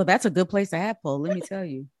 Well, that's a good place to have pull. Let me tell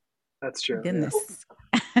you. That's true. Goodness.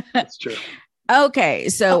 Yeah. That's true. Okay.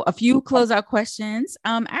 So a few closeout questions.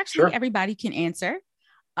 Actually, Sure. Everybody can answer.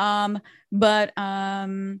 But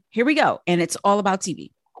here we go. And it's all about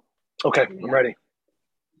TV. Okay. I'm ready.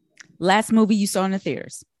 Last movie you saw in the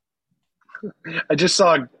theaters? I just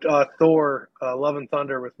saw Thor, Love and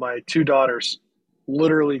Thunder with my 2 daughters.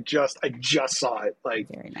 Literally I just saw it. Like,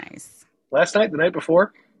 very nice. Last night, the night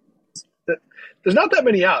before. There's not that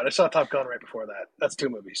many out. I saw Top Gun right before that. That's 2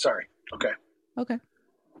 movies. Sorry. Okay. What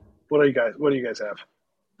do you guys have?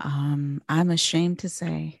 I'm ashamed to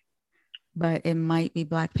say, but it might be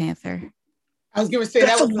Black Panther. I was going to say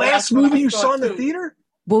that's the last movie you saw in the theater?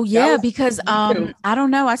 Well, yeah, because I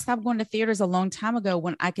don't know. I stopped going to theaters a long time ago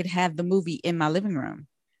when I could have the movie in my living room.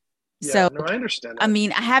 Yeah, so no, I understand that. I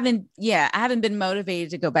mean, I haven't been motivated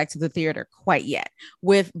to go back to the theater quite yet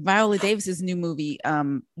with Viola Davis's new movie.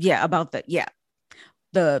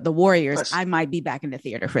 the Warriors, I might be back in the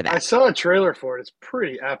theater for that. I saw a trailer for it. It's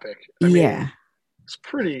pretty epic. I mean, it's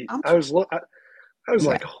pretty. I was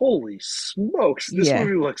like, holy smokes! This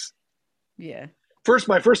movie looks. Yeah.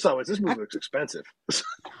 My first thought was this movie looks expensive.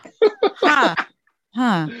 Huh.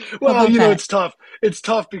 Well, it's tough. It's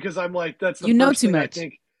tough because I'm like, that's the first too thing much. I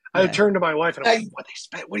think. I turned to my wife and I'm like, what they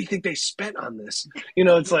spent? What do you think they spent on this?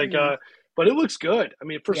 It's like, but it looks good. I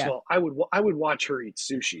mean, first of all, I would watch her eat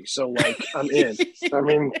sushi. So like, I'm in. I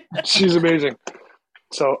mean, she's amazing.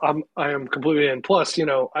 So I am completely in. Plus,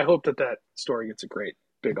 I hope that story gets a great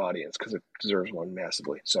big audience because it deserves one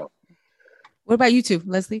massively. So, what about you two,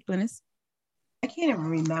 Leslie Glynis? I can't even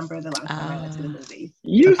remember the last time I went to the movies.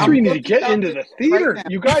 You three need to get into the theater. Right,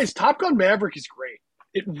 you guys, Top Gun Maverick is great.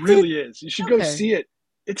 It really is. You should go see it.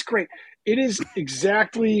 It's great. It is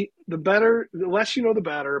exactly the less you know, the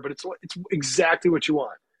better, but it's exactly what you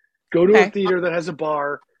want. Go to a theater that has a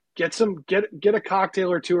bar, get a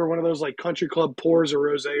cocktail or two or one of those like country club pours or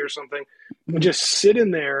rosé or something, and just sit in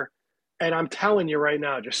there. And I'm telling you right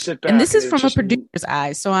now, just sit back. And this is from a producer's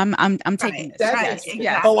eye, so I'm taking this. Right.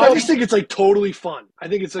 Yeah. Oh, I just think it's like totally fun. I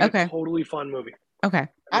think it's like a totally fun movie. Okay.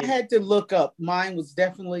 I had to look up. Mine was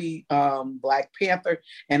definitely Black Panther,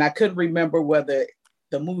 and I couldn't remember whether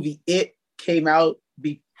the movie It came out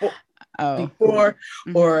before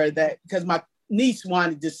or that, because my niece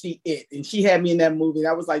wanted to see It, and she had me in that movie. And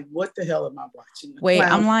I was like, "What the hell am I watching?" Wait,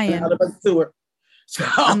 I'm lying. Out of a sewer. So,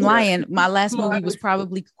 I'm lying. My last movie was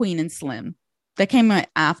probably Queen and Slim. That came out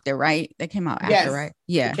after, right? That came out after, right?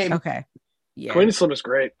 Yeah. Okay. Yeah. Queen and Slim is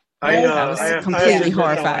great. I was completely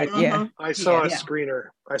horrified. I saw a screener.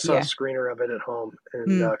 I saw a screener of it at home,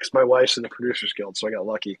 and because my wife's in the Producers Guild, so I got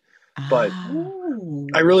lucky. But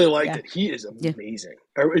I really liked it. He is amazing.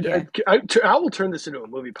 I will turn this into a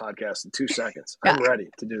movie podcast in 2 seconds. I'm ready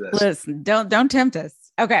to do this. Listen, don't tempt us.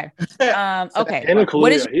 Okay. Okay. Kaluuya,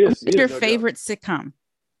 what is your favorite sitcom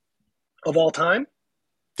of all time?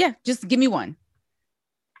 Yeah, just give me one.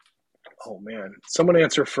 Oh man, someone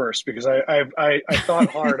answer first because I thought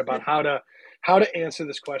hard about how to answer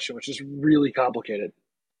this question, which is really complicated.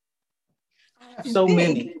 I have so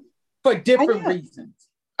many for different reasons.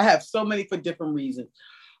 I have so many for different reasons.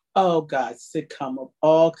 Oh God, sitcom of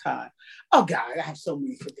all time. Oh God, I have so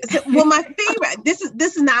many for different. Well, my favorite. This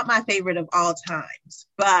is not my favorite of all times,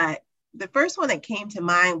 but the first one that came to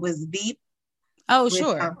mind was Veep. Oh,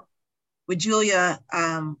 sure. With Julia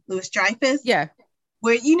Louis-Dreyfus. Yeah.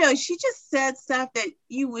 Where, she just said stuff that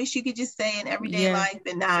you wish you could just say in everyday life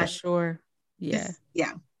and not. For sure. Yeah.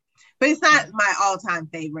 Yeah. But it's not my all-time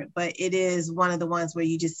favorite, but it is one of the ones where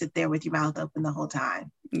you just sit there with your mouth open the whole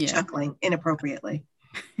time, chuckling inappropriately.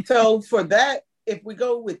 So for that, if we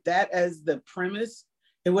go with that as the premise,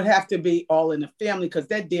 it would have to be All in the Family, because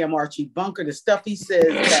that damn Archie Bunker, the stuff he says,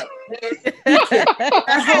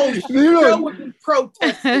 that whole show would be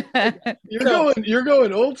protested. You're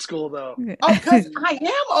going old school though. Oh, because I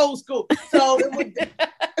am old school. So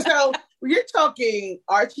you're talking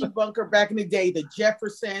Archie Bunker back in the day, the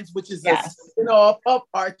Jeffersons, which is a spin-off of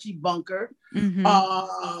Archie Bunker. Mm-hmm.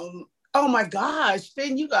 Oh my gosh!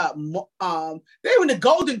 Then you got they were the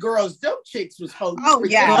Golden Girls. Them chicks was holding. Oh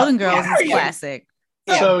yeah, Golden Girls is classic.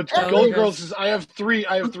 So Golden Girls is. I have three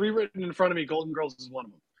written in front of me. Golden Girls is one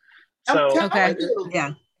of them. So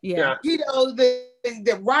yeah.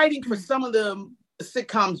 The writing for some of the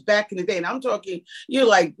sitcoms back in the day, and I'm talking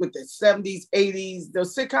like with the 70s, 80s,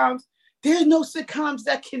 those sitcoms. There's no sitcoms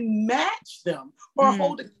that can match them or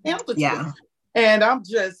hold a candle to them. And I'm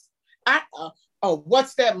just,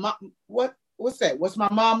 what's that? What's that? What's my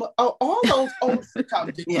mama? Oh, all those old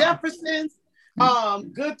sitcoms, the Jeffersons,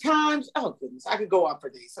 Good Times. Oh goodness, I could go on for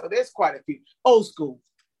days. So there's quite a few old school.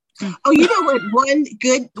 Oh, you know what? One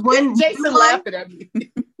Jason laughing at me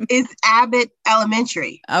is Abbott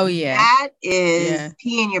Elementary. Oh yeah, that is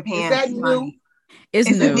pee in your pants. Is that new?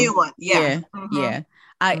 It's a new one. Yeah.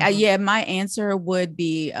 Yeah. My answer would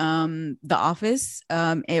be The Office,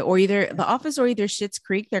 or either The Office or either Schitt's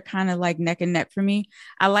Creek. They're kind of like neck and neck for me.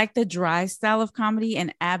 I like the dry style of comedy,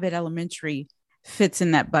 and Abbott Elementary fits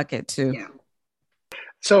in that bucket too. Yeah.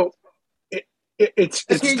 So it's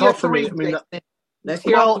tough for me. I mean, let's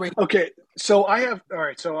hear all three. Okay. So I have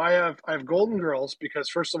Golden Girls because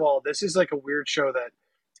first of all, this is like a weird show that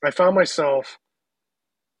I found myself.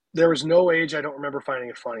 There was no age I don't remember finding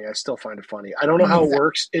it funny. I still find it funny. I don't know how it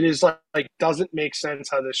works. It is like doesn't make sense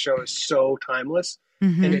how this show is so timeless.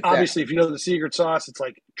 Mm-hmm. And obviously, if you know the secret sauce, it's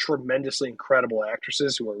like tremendously incredible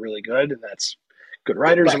actresses who are really good, and that's good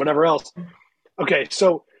writers and whatever else. Okay,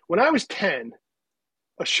 so when I was 10,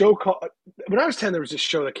 there was this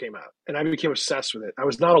show that came out, and I became obsessed with it. I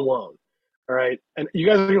was not alone. All right, and you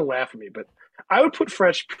guys are gonna laugh at me, but I would put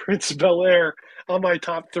Fresh Prince of Bel-Air on my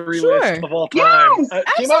top 3 list Sure. of all time. Yes, It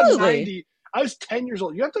came out in absolutely. '90. I was 10 years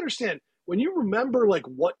old. You have to understand when you remember like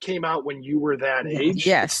what came out when you were that age. It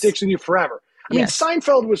Yes. sticks with you forever. I mean, Yes.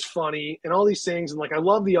 Seinfeld was funny and all these things, and like I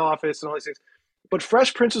love The Office and all these things. But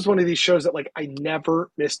Fresh Prince was one of these shows that like I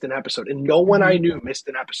never missed an episode, and no one I knew missed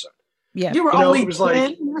an episode. Yeah. You were You know, only it was 10.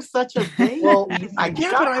 like- You're such a baby. Well, My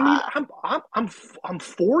yeah, but I mean, I'm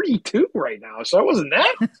 42 right now, so I wasn't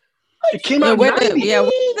that. It came out in we're 90.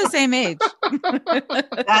 the same age.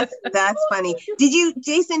 that's funny.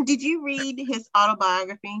 Jason, did you read his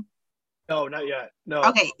autobiography? No, not yet. No.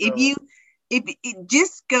 Okay, no. if you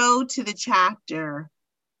just go to the chapter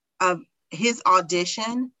of his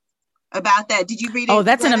audition about that. Did you read it? Oh,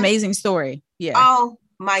 that's an Glenn? amazing story. Yeah. Oh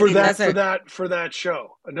my for goodness. for that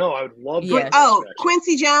show. No, I would love Yeah. to. Oh,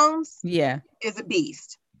 Quincy Jones Yeah. is a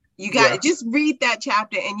beast. You got Yeah. to just read that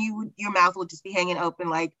chapter, and your mouth will just be hanging open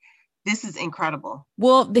like, this is incredible.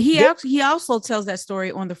 Well, he also tells that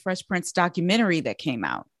story on the Fresh Prince documentary that came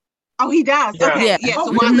out. Oh, he does. Yeah. Okay. Yeah. Yeah. Oh,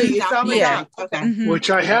 So watch really? the It's on documentary. Yeah. Okay. Mhm. which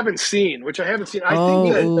I haven't seen. I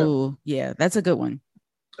think that Oh, yeah, that's a good one.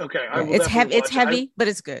 okay. I Yeah, will it's definitely heavy. It's watch it. heavy, but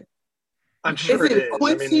it's good. I'm Is sure it it is.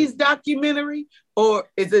 Quincy's documentary or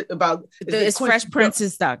is it about? It's Fresh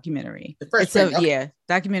Prince's documentary. The Fresh It's Prince, okay. yeah,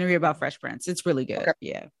 documentary about Fresh Prince. It's really good. Okay.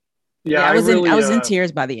 Yeah. Yeah, I was really, in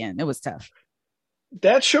tears by the end. It was tough.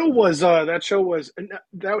 that show was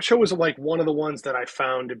like one of the ones that I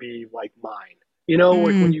found to be like mine. You know, like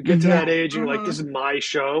when you get to that age, and you're like, this is my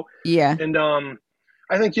show. Yeah. And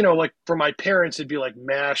I think, you know, like for my parents, it'd be like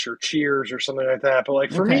MASH or Cheers or something like that. But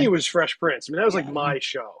like for me, it was Fresh Prince. I mean, that was like my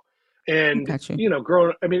show. And, Gotcha. you know,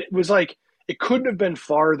 it was like, it couldn't have been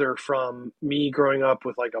farther from me growing up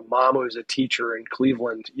with like a mom who was a teacher in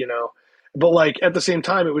Cleveland, you know. But like at the same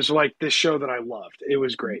time, it was like this show that I loved. It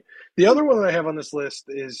was great. The other one that I have on this list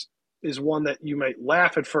is one that you might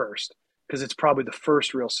laugh at first because it's probably the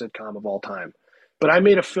first real sitcom of all time. But I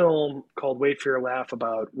made a film called Wait for Your Laugh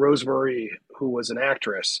about Rose Marie, who was an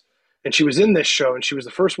actress. And she was in this show, and she was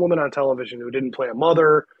the first woman on television who didn't play a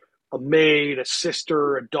mother, a maid, a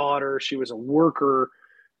sister, a daughter. She was a worker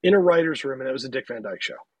in a writer's room, and it was a Dick Van Dyke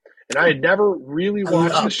Show. And I had never really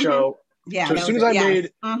watched the show. Yeah. So as soon as I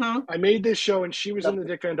Mhm. made this show, and she was in the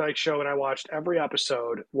Dick Van Dyke Show, and I watched every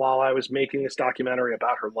episode while I was making this documentary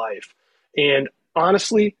about her life. And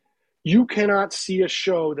honestly, you cannot see a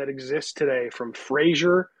show that exists today, from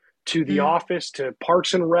Frasier to The Office to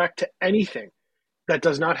Parks and Rec to anything, that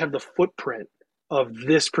does not have the footprint of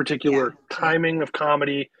this particular timing of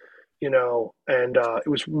comedy, you know. And it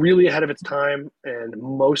was really ahead of its time, and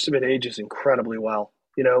most of it ages incredibly well.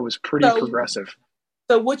 You know, it was pretty progressive.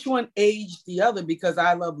 So which one aged the other? Because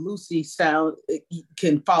I Love Lucy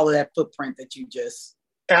can follow that footprint that you just.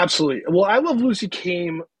 Absolutely. Well, I Love Lucy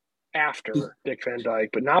came after Dick Van Dyke,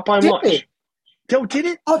 but not by much. Did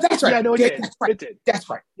it? Oh, that's right. Yeah, no, it did. That's right. It did. That's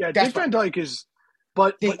right. Yeah, That's Dick Van Dyke is,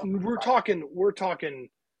 but we're Right. talking.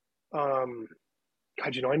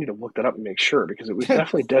 God, you know, I need to look that up and make sure, because it was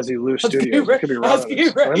definitely Desilu Studios. I could be wrong.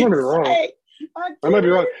 I might be wrong. I might be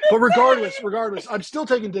wrong. But regardless, I'm still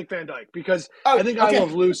taking Dick Van Dyke because I think I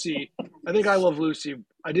Love Lucy. I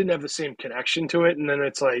didn't have the same connection to it, and then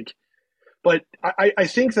it's like, but I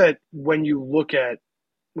think that when you look at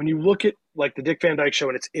like the Dick Van Dyke Show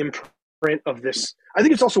and its imprint of this, I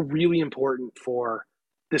think it's also really important for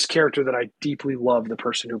this character that I deeply love, the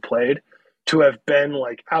person who played, to have been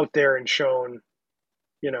like out there and shown,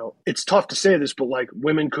 you know, it's tough to say this, but like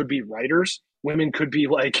women could be writers, women could be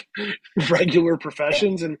like regular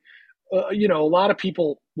professions. And, you know, a lot of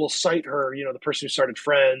people will cite her, you know, the person who started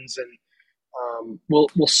Friends, and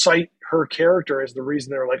will cite her character as the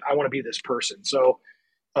reason they're like, I want to be this person. So,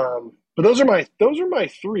 but those are my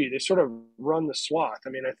three. They sort of run the swath. I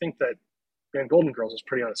mean, I think that, man, Golden Girls is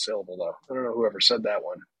pretty unassailable, though. I don't know whoever said that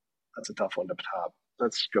one. That's a tough one to top.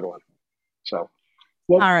 That's a good one. So,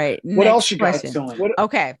 all right. What else you got?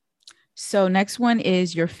 Okay. So next one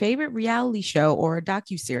is your favorite reality show or a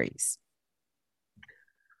docuseries.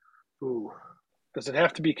 Ooh, does it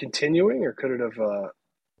have to be continuing, or could it have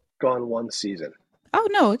gone one season? Oh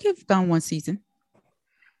no, it could have gone one season. I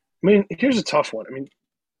mean, here's a tough one. I mean,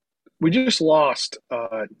 we just lost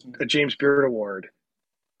a James Beard Award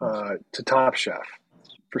to Top Chef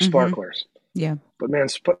for Sparklers. Yeah, but man,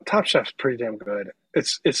 Top Chef's pretty damn good.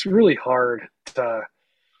 It's really hard to,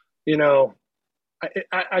 you know,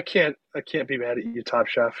 I can't be mad at you, Top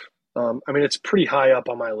Chef. I mean, it's pretty high up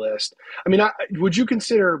on my list. I mean, would you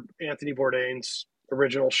consider Anthony Bourdain's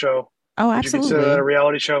original show? Oh, would absolutely. you consider that a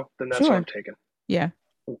reality show? Then that's Sure. what I'm taking. Yeah,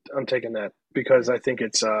 I'm taking that because I think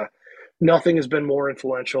it's nothing has been more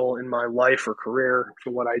influential in my life or career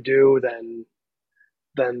for what I do than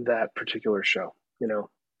that particular show. You know,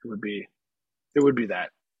 it would be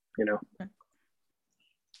that. You know,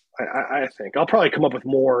 I think I'll probably come up with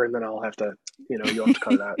more, and then I'll have to, you'll have to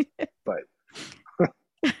cut it out. But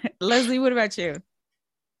Leslie, what about you?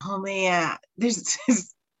 Oh man, there's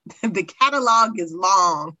the catalog is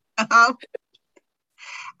long. I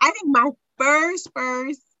think my first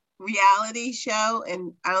reality show,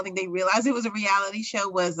 and I don't think they realized it was a reality show,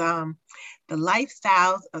 was the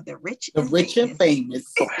lifestyles of the rich and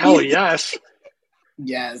famous. Oh, hell yes.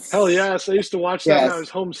 Yes. Hell yes. I used to watch that when I was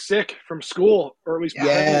homesick from school, or at least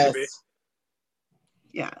pretending to be.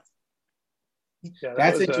 Yes. Yeah,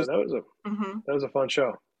 that was a fun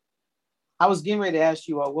show. I was getting ready to ask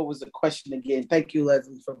you what was the question again. Thank you,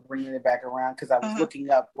 Leslie, for bringing it back around, because I was looking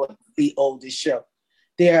up what the oldest show.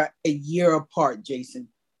 They're a year apart, Jason.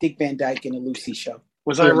 Dick Van Dyke and the Lucy Show.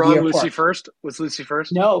 Was I wrong? Lucy first? Was Lucy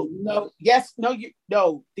first? No.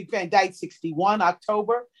 Dick Van Dyke, 61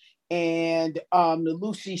 October, and the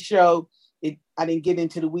Lucy Show. I didn't get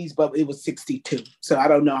into the weeds, but it was 62. So I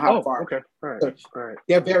don't know how far. Okay, all right, so all right.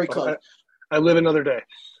 They're very close. I live another day.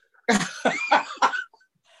 I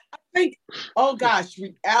think. Oh gosh,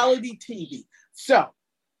 reality TV. So,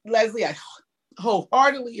 Leslie, I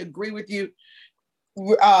wholeheartedly agree with you.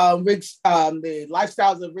 Rich, the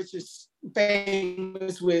Lifestyles of Richest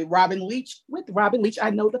Famous with Robin Leach. I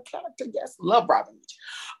know the character. Yes, love Robin Leach.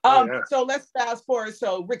 So let's fast forward.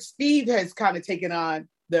 So Rick Steve has kind of taken on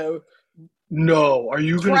the. No, are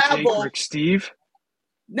you going to take Rick Steve?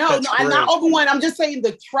 No, I'm not over one. I'm just saying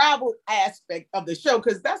the travel aspect of the show,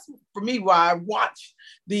 because that's for me why I watch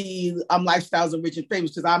the Lifestyles of Rich and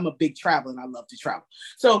Famous, because I'm a big traveler and I love to travel.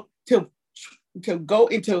 So to go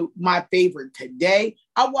into my favorite today,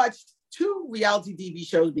 I watched 2 reality TV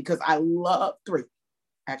shows because I love 3.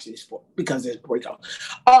 Actually, it's 4 because there's Puerto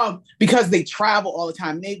Rico. Because they travel all the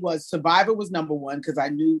time. Survivor was number 1 because I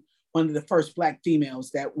knew one of the first Black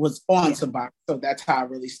females that was on Survivor. So that's how I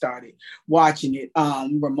really started watching it.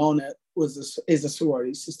 Ramona is a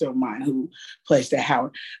sorority sister of mine who plays at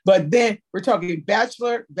Howard. But then we're talking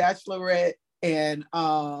Bachelor, Bachelorette, and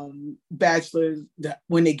Bachelors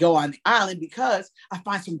when they go on the island, because I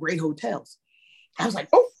find some great hotels. I was like,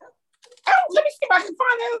 let me see if I can find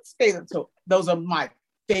that. Stay there. So those are my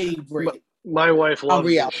favorite. My wife loves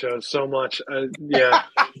these shows so much. Yeah.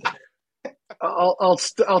 I'll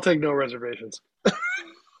take no reservations.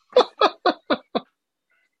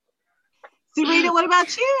 Serena, what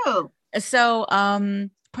about you? So,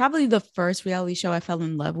 probably the first reality show I fell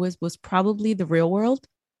in love with was probably The Real World.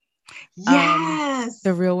 Yes,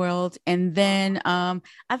 The Real World. And then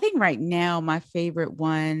I think right now my favorite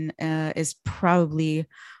one is probably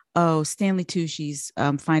Stanley Tucci's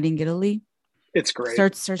Finding Italy. It's great.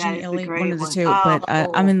 Searching Italy, one of the two. But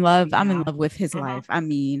I'm in love. Yeah. I'm in love with his life. I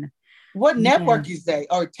mean, what network is that?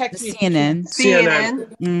 Or text me.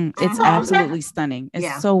 CNN. It's absolutely stunning.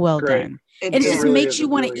 It's so well done. It just really makes you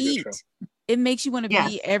want to eat. It makes you want to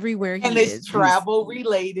be everywhere he is. And it's travel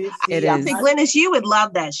related. It is. I think, Glennis, you would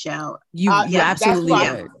love that show. You absolutely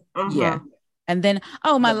would. Yeah. And then,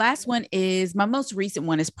 my last one is, my most recent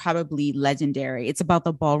one is probably Legendary. It's about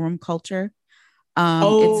the ballroom culture.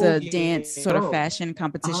 It's a dance sort of fashion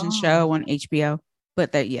competition show on HBO.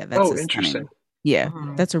 But that's interesting. Yeah,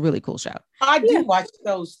 that's a really cool show. I do watch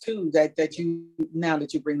those too. That you, now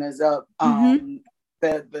that you bring those up,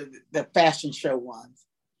 the fashion show ones.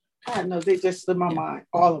 I know they just slipped my mind.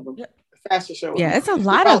 All of them. The fashion show. Yeah, it's a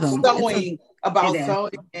lot of them. Sewing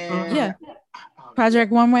and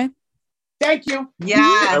Project Runway. Thank you.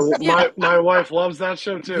 Yeah. My wife loves that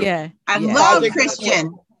show too. Yeah, I love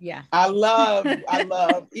Christian. Yeah, I love,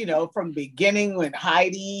 from beginning with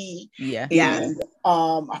Heidi. Yeah. And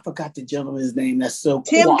I forgot the gentleman's name. That's so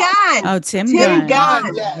Tim cool. Gunn. Oh, Tim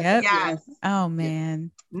Gunn. Yep. Yes. Oh man.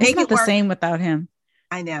 Make it's not the same without him.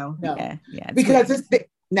 I know. No. Yeah. Because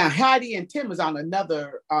now Heidi and Tim is on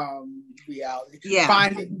another reality. Yeah.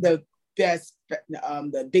 Finding the best,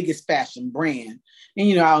 the biggest fashion brand.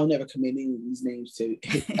 And I'll never commit any of these names to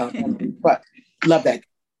but love that.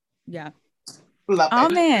 Yeah. Oh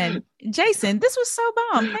man, Jason, this was so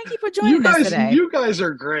bomb. Thank you for joining us today. You guys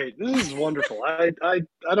are great. This is wonderful. I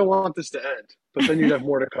don't want this to end, but then you'd have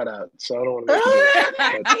more to cut out, so I don't want to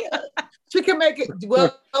make it. She can make it.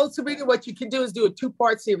 Well, Serena, what you can do is do a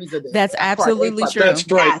 2-part series of this. That's absolutely true. That's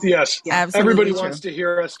right. Yes. Absolutely Everybody true. wants to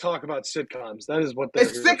hear us talk about sitcoms. That is what they're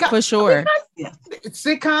sitcoms for sure.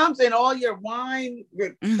 Sitcoms and all your wine.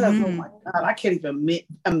 Oh my God, I can't even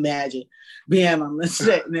imagine being on the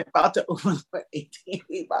set and about to open for 18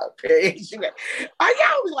 about variation. I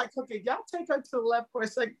y'all be like, okay, y'all take her to the left for a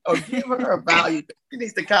second or give her a value. She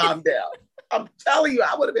needs to calm down. I'm telling you,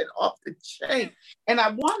 I would have been off the chain. And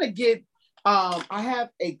I want to get. I have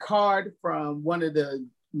a card from one of the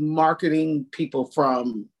marketing people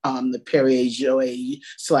from the Perrier Jouet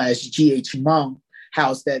 / GH Mom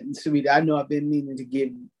house that Sarita, I know I've been meaning to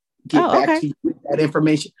get back to you with that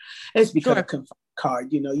information. It's because of confirmed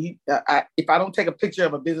card. You know, if I don't take a picture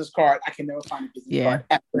of a business card, I can never find a business card.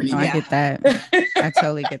 I get that. I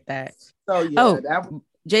totally get that. So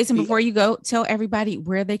Jason, before you go, tell everybody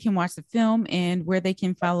where they can watch the film and where they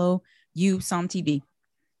can follow you, Som TV.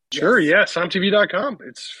 Sure, yeah, somtv.com.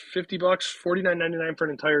 It's $50, $49.99 for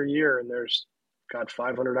an entire year, and there's got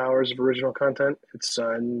 500 hours of original content. It's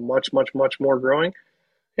much, much, much more growing.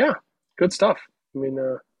 Yeah, good stuff. I mean,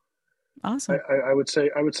 awesome. I would say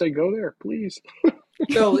go there, please.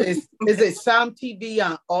 So is it Som TV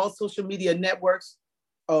on all social media networks?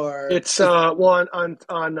 Or it's on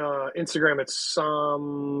Instagram it's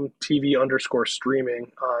Som TV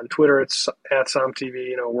 _streaming. On Twitter it's at Som TV.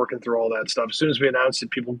 You know, working through all that stuff. As soon as we announced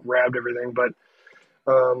it, people grabbed everything. But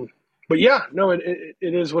yeah, no, it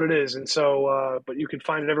is what it is. And so, but you can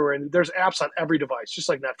find it everywhere. And there's apps on every device, just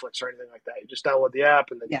like Netflix or anything like that. You just download the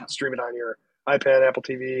app and then you can stream it on your iPad, Apple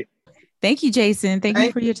TV. Thank you, Jason. Thank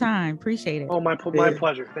you for your time. Appreciate it. Oh, my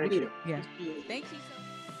pleasure. Thank you. Yeah. Thank you.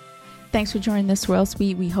 Thanks for joining the Swirl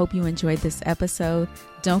Suite. We hope you enjoyed this episode.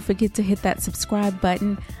 Don't forget to hit that subscribe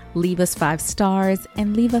button, leave us 5 stars,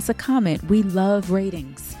 and leave us a comment. We love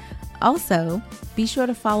ratings. Also, be sure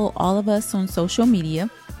to follow all of us on social media.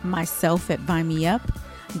 Myself at Vine Me Up,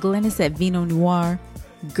 Glennis at Vino Noir,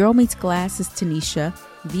 Girl Meets Glass is Tanisha,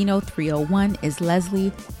 Vino 301 is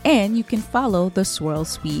Leslie, and you can follow the Swirl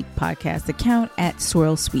Suite podcast account at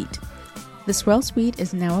Swirl Suite. The Swirl Suite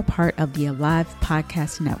is now a part of the Alive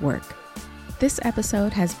Podcast Network. This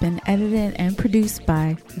episode has been edited and produced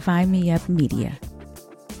by Vine Me Up Media.